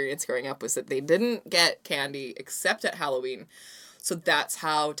whole experience growing up, was that they didn't get candy except at Halloween. So that's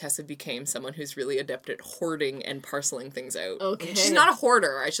how Tessa became someone who's really adept at hoarding and parceling things out. Okay. She's not a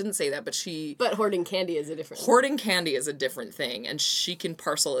hoarder, I shouldn't say that, but But hoarding candy is a different hoarding candy is a different thing, and she can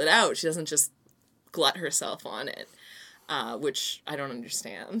parcel it out. She doesn't just glut herself on it. Which I don't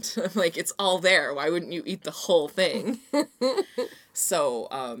understand. Like, it's all there. Why wouldn't you eat the whole thing? So,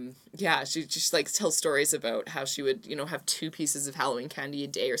 yeah, she just, like, tells stories about how she would, you know, have 2 pieces of Halloween candy a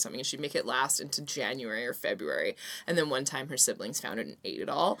day or something, and she'd make it last into January or February. And then one time her siblings found it and ate it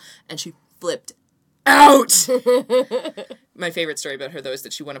all, and she flipped out! My favorite story about her, though, is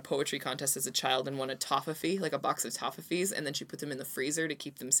that she won a poetry contest as a child and won a toffee, like a box of toffees, and then she put them in the freezer to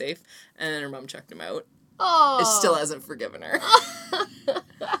keep them safe, and then her mom checked them out. Oh. It still hasn't forgiven her.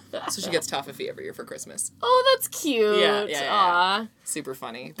 So she gets toffee every year for Christmas. Oh, that's cute. Yeah. Aw. Super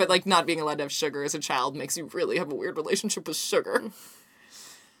funny. But, like, not being allowed to have sugar as a child makes you really have a weird relationship with sugar.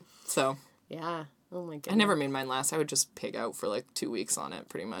 So. Yeah. Oh my goodness. I never made mine last. I would just pig out for, like, 2 weeks on it,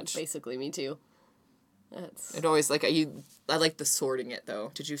 pretty much. Basically, me too. That's... It always, like, I like the sorting it,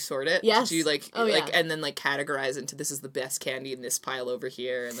 though. Did you sort it? Yes. Did you, like, yeah. and then, like, categorize into this is the best candy in this pile over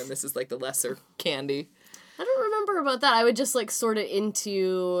here, and then this is, like, the lesser candy? I don't remember about that. I would just, like, sort it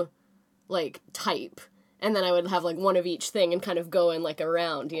into, like, type. And then I would have, like, one of each thing and kind of go in, like,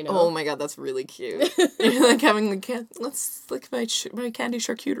 around, you know? Oh my God, that's really cute. Like having the let's like my candy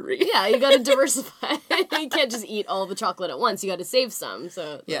charcuterie. Yeah, you gotta diversify. You can't just eat all the chocolate at once. You gotta save some,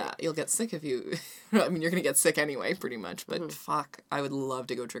 so... Yeah, you'll get sick if you... I mean, you're gonna get sick anyway, pretty much. But fuck, I would love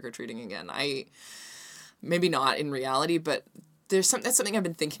to go trick-or-treating again. Maybe not in reality, but... that's something I've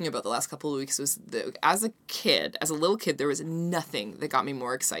been thinking about the last couple of weeks, was that as a little kid, there was nothing that got me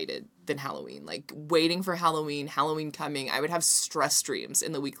more excited than Halloween. Like, waiting for Halloween coming. I would have stress dreams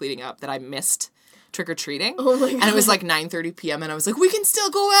in the week leading up that I missed trick-or-treating. Oh my God. And it was like 9:30 p.m. and I was like, we can still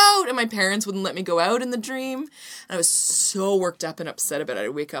go out! And my parents wouldn't let me go out in the dream. And I was so worked up and upset about it. I'd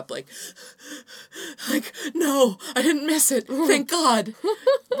wake up like, no, I didn't miss it. Thank God.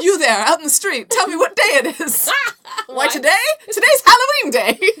 You there, out in the street, tell me what day it is. Why today? Today's Halloween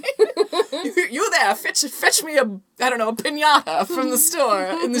day. You there, fetch me a piñata from the store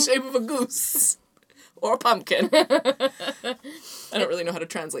in the shape of a goose. Or a pumpkin. I don't really know how to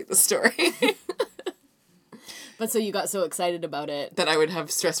translate the story. But so you got so excited about it. That I would have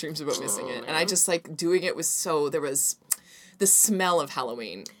stress dreams about missing it. And I just, like, doing it was there was the smell of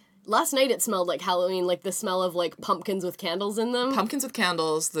Halloween. Last night it smelled like Halloween, like the smell of, like, pumpkins with candles in them. Pumpkins with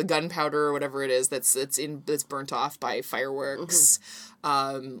candles, the gunpowder or whatever it is that's burnt off by fireworks,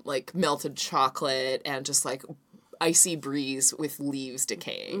 like melted chocolate, and just, like, icy breeze with leaves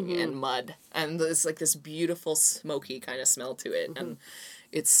decaying and mud. And there's, like, this beautiful smoky kind of smell to it. And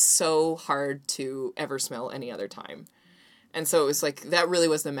it's so hard to ever smell any other time. And so it was like, that really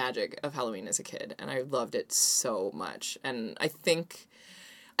was the magic of Halloween as a kid. And I loved it so much. And I think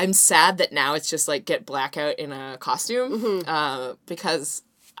I'm sad that now it's just like get blackout in a costume. Because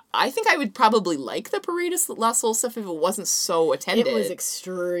I think I would probably like the Parade of Lost Souls stuff if it wasn't so attended. It was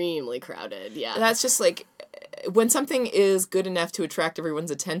extremely crowded, yeah. That's just like, when something is good enough to attract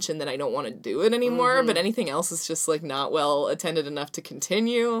everyone's attention, then I don't want to do it anymore. But anything else is just like not well attended enough to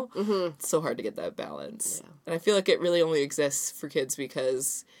continue. It's so hard to get that balance. Yeah. And I feel like it really only exists for kids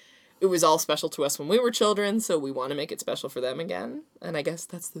because it was all special to us when we were children, so we want to make it special for them again. And I guess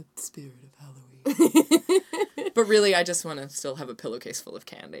that's the spirit of Halloween. But really, I just want to still have a pillowcase full of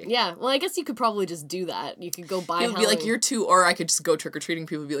candy. Yeah, well, I guess you could probably just do that. You could go buy People would be like, you're too... Or I could just go trick-or-treating.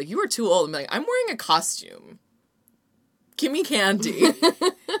 People would be like, you are too old. I'm like, I'm wearing a costume. Give me candy.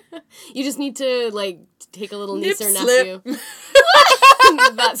 You just need to, like, take a little niece or slip. nephew.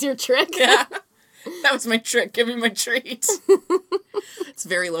 That's your trick? Yeah. That was my trick. Give me my treat. It's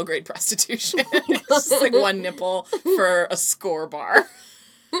very low-grade prostitution. It's just like one nipple for a score bar.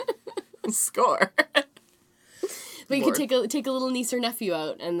 Score. But you could take a little niece or nephew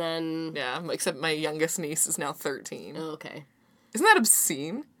out, and then... Yeah, except my youngest niece is now 13. Oh, okay. Isn't that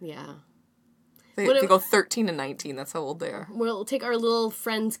obscene? Yeah. They go 13 and 19. That's how old they are. We'll take our little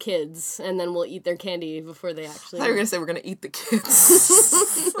friends' kids, and then we'll eat their candy before they actually... I thought you were going to say we're going to eat the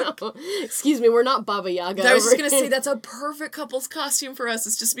kids. No. Excuse me, we're not Baba Yaga. I was just going to say that's a perfect couple's costume for us.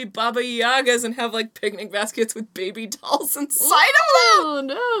 It's just to be Baba Yagas and have, like, picnic baskets with baby dolls inside of them. Oh,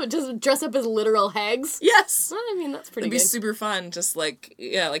 no. Just dress up as literal hags? Yes. Well, I mean, that's pretty It'd good. be super fun. Just, like,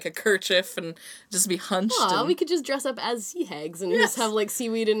 yeah, like a kerchief and just be hunched. Aw, and... we could just dress up as sea hags and just have, like,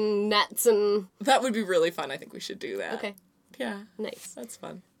 seaweed and nets and... That would be really fun. I think we should do that. Okay. Yeah. Nice. That's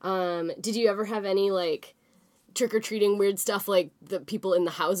fun. Did you ever have any, like, trick-or-treating weird stuff, like, the people in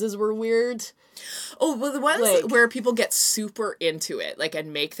the houses were weird? Oh, well, the ones Like- where people get super into it, like,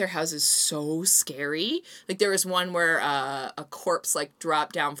 and make their houses so scary. Like, there was one where a corpse, like,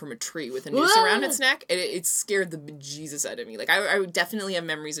 dropped down from a tree with a noose around its neck, and it scared the bejesus out of me. Like, I would definitely have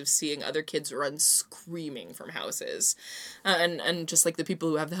memories of seeing other kids run screaming from houses. And just, like, the people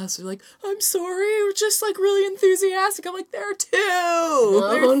who have the house are like, I'm sorry, we're just, like, really enthusiastic. I'm like, they're 2!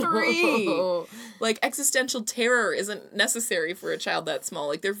 They're 3! No. Like, existential terror isn't necessary for a child that small.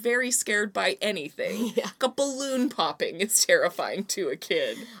 Like, they're very scared by anything. Yeah. Like a balloon popping is terrifying to a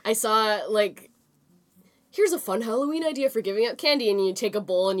kid. I saw, like, here's a fun Halloween idea for giving out candy, and you take a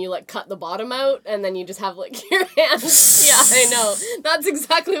bowl and you, like, cut the bottom out, and then you just have, like, your hands. Yeah, I know. That's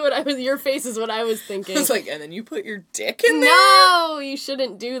exactly what your face is what I was thinking. It's like, and then you put your dick in there? No, you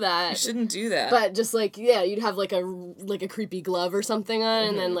shouldn't do that. You shouldn't do that. But just, like, yeah, you'd have, like, a creepy glove or something on,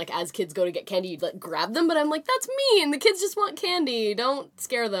 and then, like, as kids go to get candy, you'd, like, grab them, but I'm like, that's mean. The kids just want candy. Don't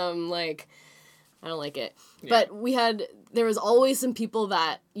scare them. Like, I don't like it. Yeah. But there was always some people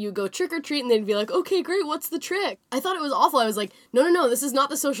that you go trick-or-treat and they'd be like, okay, great, what's the trick? I thought it was awful. I was like, no, this is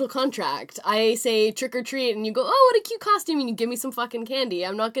not the social contract. I say trick-or-treat and you go, oh, what a cute costume, and you give me some fucking candy.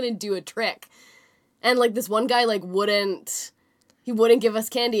 I'm not gonna do a trick. And, like, this one guy, like, wouldn't give us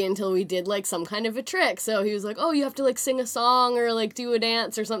candy until we did, like, some kind of a trick. So he was like, oh, you have to, like, sing a song or, like, do a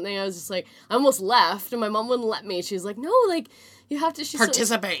dance or something. I was just like, I almost left, and my mom wouldn't let me. She was like, no, like, you have to...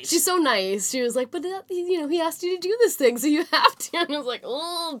 Participate. She's so nice. She was like, but, he asked you to do this thing, so you have to. And I was like,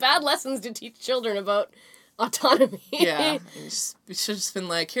 oh, bad lessons to teach children about autonomy. Yeah. You should have just been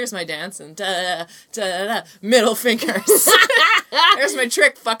like, here's my dance, and da-da-da, middle fingers. Here's my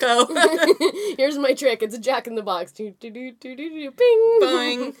trick, fucko. Here's my trick. It's a jack-in-the-box. Bing.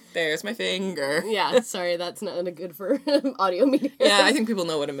 Boing. There's my finger. Yeah, sorry, that's not good for audio media. Yeah, I think people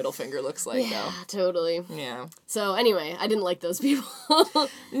know what a middle finger looks like, yeah, though. Totally. Yeah. So, anyway, I didn't like those people.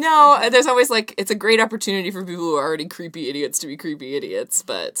 No, there's always, like, it's a great opportunity for people who are already creepy idiots to be creepy idiots,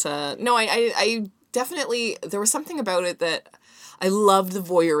 but, no, I definitely, there was something about it that I loved the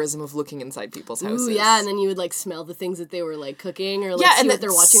voyeurism of looking inside people's houses. Ooh, yeah, and then you would, like, smell the things that they were, like, cooking, or, like, yeah, see and what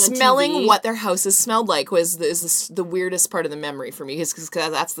they're watching on TV. Smelling what their houses smelled like is the weirdest part of the memory for me, because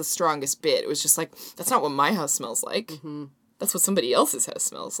that's the strongest bit. It was just like, that's not what my house smells like. Mm-hmm. That's what somebody else's house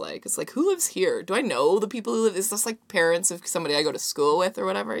smells like. It's like, who lives here? Do I know the people who live? Is this, like, parents of somebody I go to school with or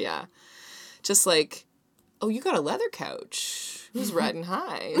whatever? Yeah. Just like, oh, you got a leather couch. Who's riding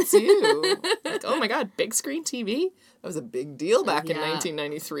high? It's you. Like, oh my God, big screen TV? That was a big deal back in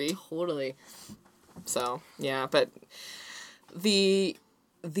 1993. Totally. So, yeah, but the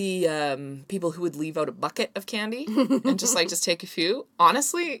people who would leave out a bucket of candy and just take a few,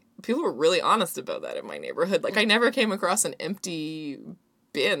 honestly, people were really honest about that in my neighborhood. Like, I never came across an empty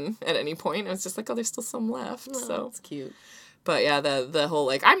bin at any point. It was just like, oh, there's still some left. Oh, so that's cute. But yeah, the whole,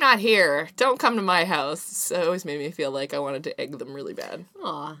 like, I'm not here, don't come to my house, so it always made me feel like I wanted to egg them really bad.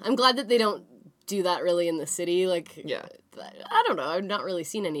 Aw, I'm glad that they don't do that really in the city. Like, Yeah. I don't know. I've not really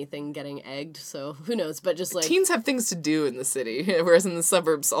seen anything getting egged, so who knows? But just like Teens have things to do in the city, whereas in the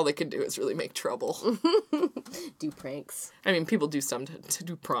suburbs, all they can do is really make trouble. do pranks. I mean, people do some to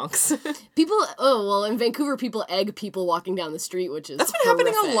do pranks. In Vancouver, people egg people walking down the street, which is That's been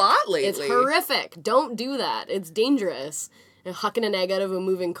happening a lot lately. It's horrific. Don't do that. It's dangerous. And hucking an egg out of a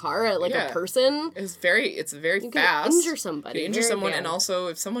moving car at like a person. It's very You fast. can injure somebody. You injure Very someone, bad. and also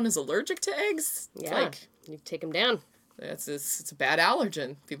if someone is allergic to eggs, you take them down. it's a bad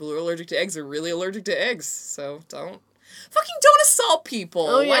allergen. People who are allergic to eggs are really allergic to eggs, so don't assault people.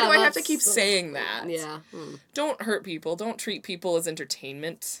 Oh, yeah, Why do I have to that's- keep saying that? Yeah. Don't hurt people. Don't treat people as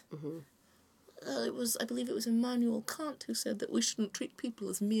entertainment. I believe it was Immanuel Kant who said that we shouldn't treat people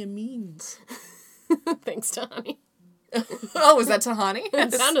as mere means. Thanks, Tani. Oh, was that Tahani?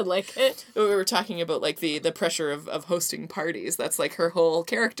 It sounded like it. We were talking about like the pressure of hosting parties. That's like her whole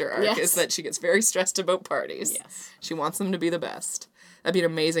character arc Yes. is that she gets very stressed about parties. Yes. She wants them to be the best. That'd be an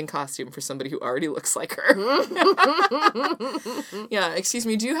amazing costume for somebody who already looks like her. Yeah, excuse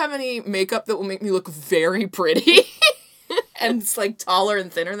me, do you have any makeup that will make me look very pretty? And it's like taller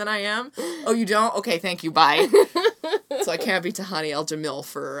and thinner than I am? Oh, you don't? Okay, thank you, bye. So I can't be Tahani El-Jamil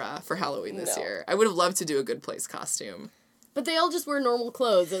for Halloween this year. I would have loved to do a Good Place costume. But they all just wear normal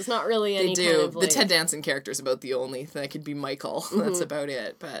clothes. It's not really any They kind do. of The like... Ted Danson character is about the only thing that could be Michael. That's about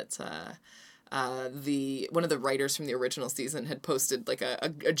it. But one of the writers from the original season had posted like a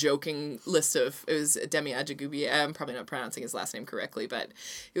joking list of, it was Demi Adjigubier. I'm probably not pronouncing his last name correctly, but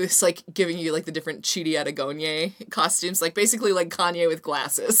it was like giving you like the different Chidi Adagonye costumes, like basically like Kanye with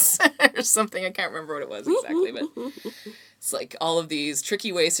glasses or something. I can't remember what it was exactly, but it's like all of these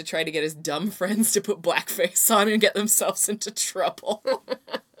tricky ways to try to get his dumb friends to put blackface on and get themselves into trouble.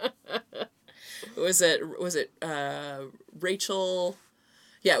 Was it Rachel?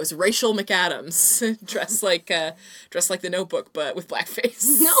 Yeah, it was Rachel McAdams dressed like the Notebook, but with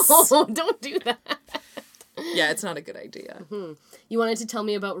blackface. No, don't do that. Yeah, it's not a good idea. You wanted to tell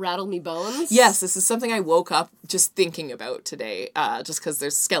me about Rattle Me Bones? Yes, this is something I woke up just thinking about today, just because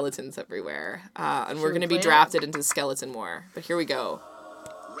there's skeletons everywhere, and we're going to be play it? drafted into the skeleton war. But here we go.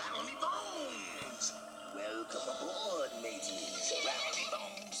 Rattle me bones! Welcome aboard, mateys.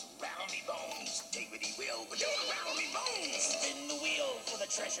 Rattle me bones, take what he will, but don't rattle me bones. Spin the wheel for the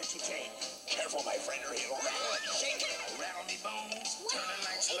treasure to take. Careful, my friend, or he'll rattle and shake. Rattle me bones, turn the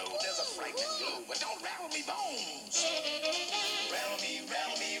light slow, there's a frightening glow, but don't rattle me bones.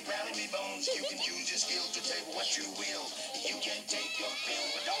 Rattle me bones. You can use your skill to take what you will. You can take your fill,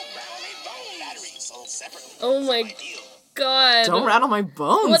 but don't rattle me bones. Batteries sold separately. Oh my God. Don't rattle my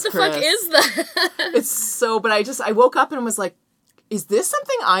bones, What the Chris. fuck is that? It's so, but I woke up and was like, is this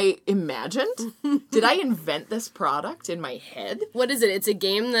something I imagined? Did I invent this product in my head? What is it? It's a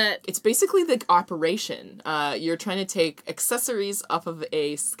game that... It's basically the operation. You're trying to take accessories off of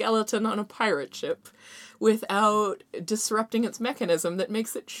a skeleton on a pirate ship without disrupting its mechanism that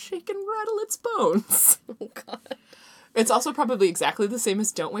makes it shake and rattle its bones. Oh, God. It's also probably exactly the same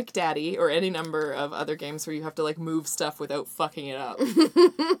as Don't Wake Daddy or any number of other games where you have to like move stuff without fucking it up.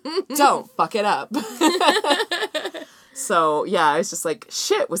 Don't fuck it up. So, yeah, I was just like,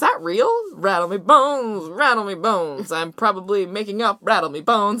 shit, was that real? Rattle me bones, rattle me bones. I'm probably making up rattle me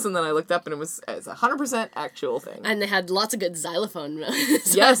bones. And then I looked up and it's a 100% actual thing. And they had lots of good xylophone.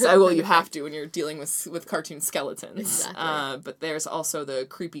 Yes, you have to when you're dealing with cartoon skeletons. Exactly. But there's also the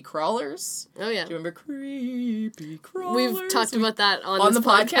creepy crawlers. Oh, yeah. Do you remember creepy crawlers? We've talked about that on the this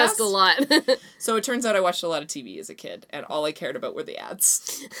podcast podcast? a lot. So it turns out I watched a lot of TV as a kid, and all I cared about were the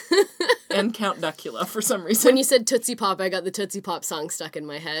ads. And Count Duckula for some reason. When you said Tootsie Pop, I got the Tootsie Pop song stuck in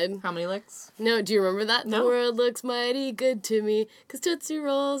my head. How many licks? No, do you remember that? No. The world looks mighty good to me, 'cause Tootsie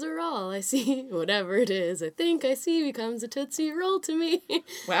Rolls are all I see. Whatever it is I think I see becomes a Tootsie Roll to me.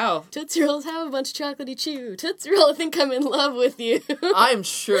 Wow. Tootsie Rolls have a bunch of chocolatey chew. Tootsie Roll, I think I'm in love with you. I'm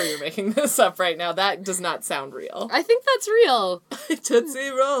sure you're making this up right now. That does not sound real. I think that's real. Tootsie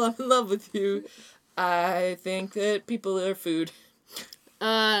Roll, I'm in love with you. I think that people are food.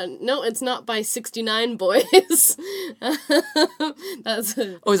 No, it's not by 69 Boys. That's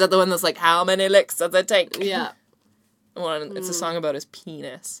Oh, is that the one that's like, how many licks does it take? yeah. Well, it's a song about his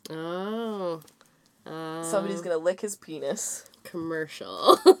penis. Oh. Somebody's gonna lick his penis.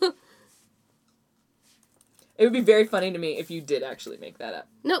 Commercial. It would be very funny to me if you did actually make that up.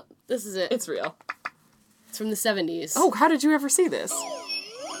 Nope, this is it. It's real. It's from the 70s. Oh, how did you ever see this?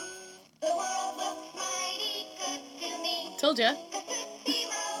 Told ya.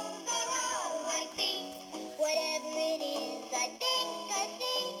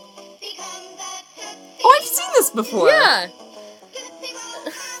 Oh, I've seen this before. Yeah.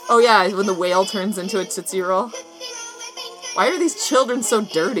 Oh yeah, when the whale turns into a Tootsie Roll. Why are these children so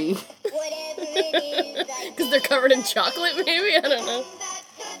dirty? Because they're covered in chocolate, maybe? I don't know.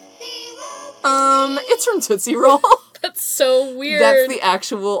 It's from Tootsie Roll. That's so weird. That's the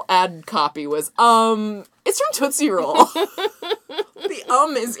actual ad copy was, it's from Tootsie Roll.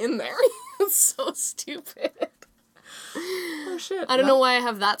 The is in there. That's so stupid. Oh shit. I don't know why I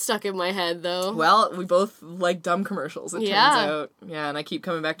have that stuck in my head, though. Well, we both like dumb commercials, it turns Yeah. out. Yeah, and I keep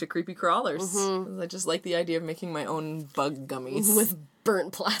coming back to creepy crawlers. I just like the idea of making my own bug gummies. With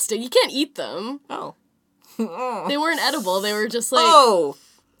burnt plastic. You can't eat them. Oh. They weren't edible. They were just like... Oh!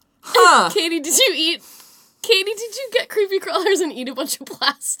 Huh! Katie, did you get creepy crawlers and eat a bunch of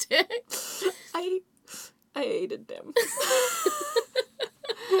plastic? I hated them.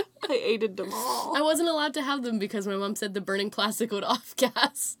 I hated them all. I wasn't allowed to have them because my mom said the burning plastic would off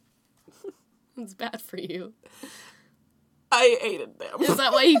gas. It's bad for you. I hated them. Is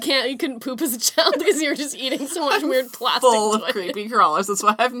that why you couldn't poop as a child? Because you were just eating so much weird plastic Full of toys? creepy crawlers. That's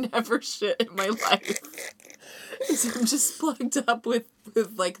why I've never shit in my life. So I'm just plugged up with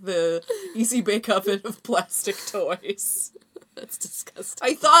like the Easy Bake Oven of plastic toys. That's disgusting.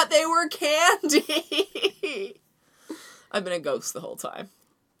 I thought they were candy. I've been a ghost the whole time.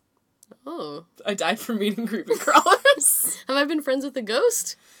 Oh. I died from eating creepy crawlers. Have I been friends with a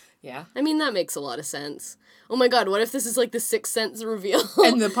ghost? Yeah. I mean, that makes a lot of sense. Oh my god, what if this is like the Sixth Sense reveal?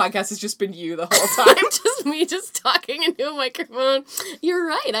 And the podcast has just been you the whole time. Just me just talking into a microphone. You're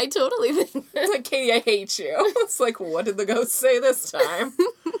right, I totally think It's like, Katie, I hate you. It's like, what did the ghost say this time?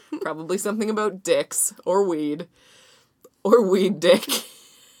 Probably something about dicks, or weed dick,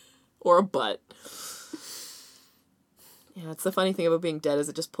 or a butt. Yeah, it's the funny thing about being dead is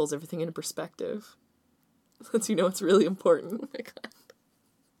it just pulls everything into perspective. Lets you know it's really important. Oh my god.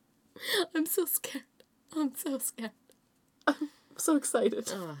 I'm so scared. I'm so scared. I'm so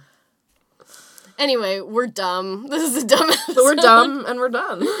excited. Anyway, we're dumb. This is a dumb episode. So we're dumb and we're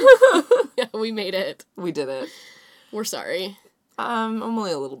done. Yeah, we made it. We did it. We're sorry. I'm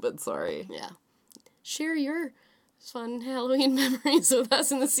only a little bit sorry. Yeah. Share your fun Halloween memories with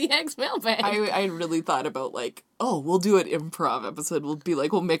us in the CX mailbag. I really thought about, like, oh, we'll do an improv episode. We'll be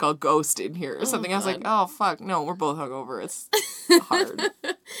like, we'll make a ghost in here or something. I was like, oh, fuck, no, we're both hungover. It's hard.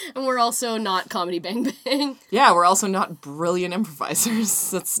 And we're also not Comedy Bang Bang. Yeah, we're also not brilliant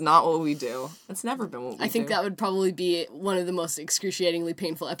improvisers. That's not what we do. It's never been what we do. I think that would probably be one of the most excruciatingly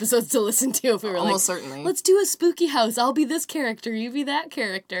painful episodes to listen to if we were Almost certainly. Let's do a spooky house. I'll be this character. You be that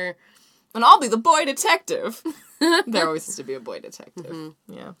character. And I'll be the boy detective. There always has to be a boy detective.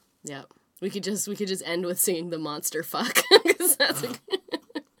 Mm-hmm. Yeah. Yeah. We could just end with singing the monster fuck. 'Cause that's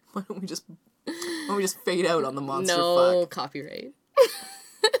Why don't we just fade out on the monster no fuck? copyright.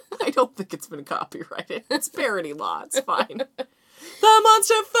 I don't think it's been copyrighted. It's parody law. It's fine. The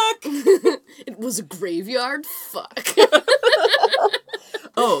monster fuck! It was a graveyard fuck.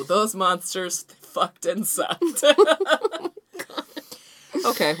 Oh, those monsters fucked and sucked.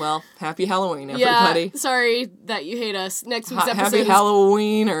 Okay, well, happy Halloween, everybody. Yeah, sorry that you hate us. Next week's episode Happy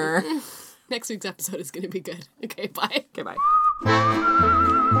Halloween, or... Next week's episode is going to be good. Okay, bye. Okay, bye.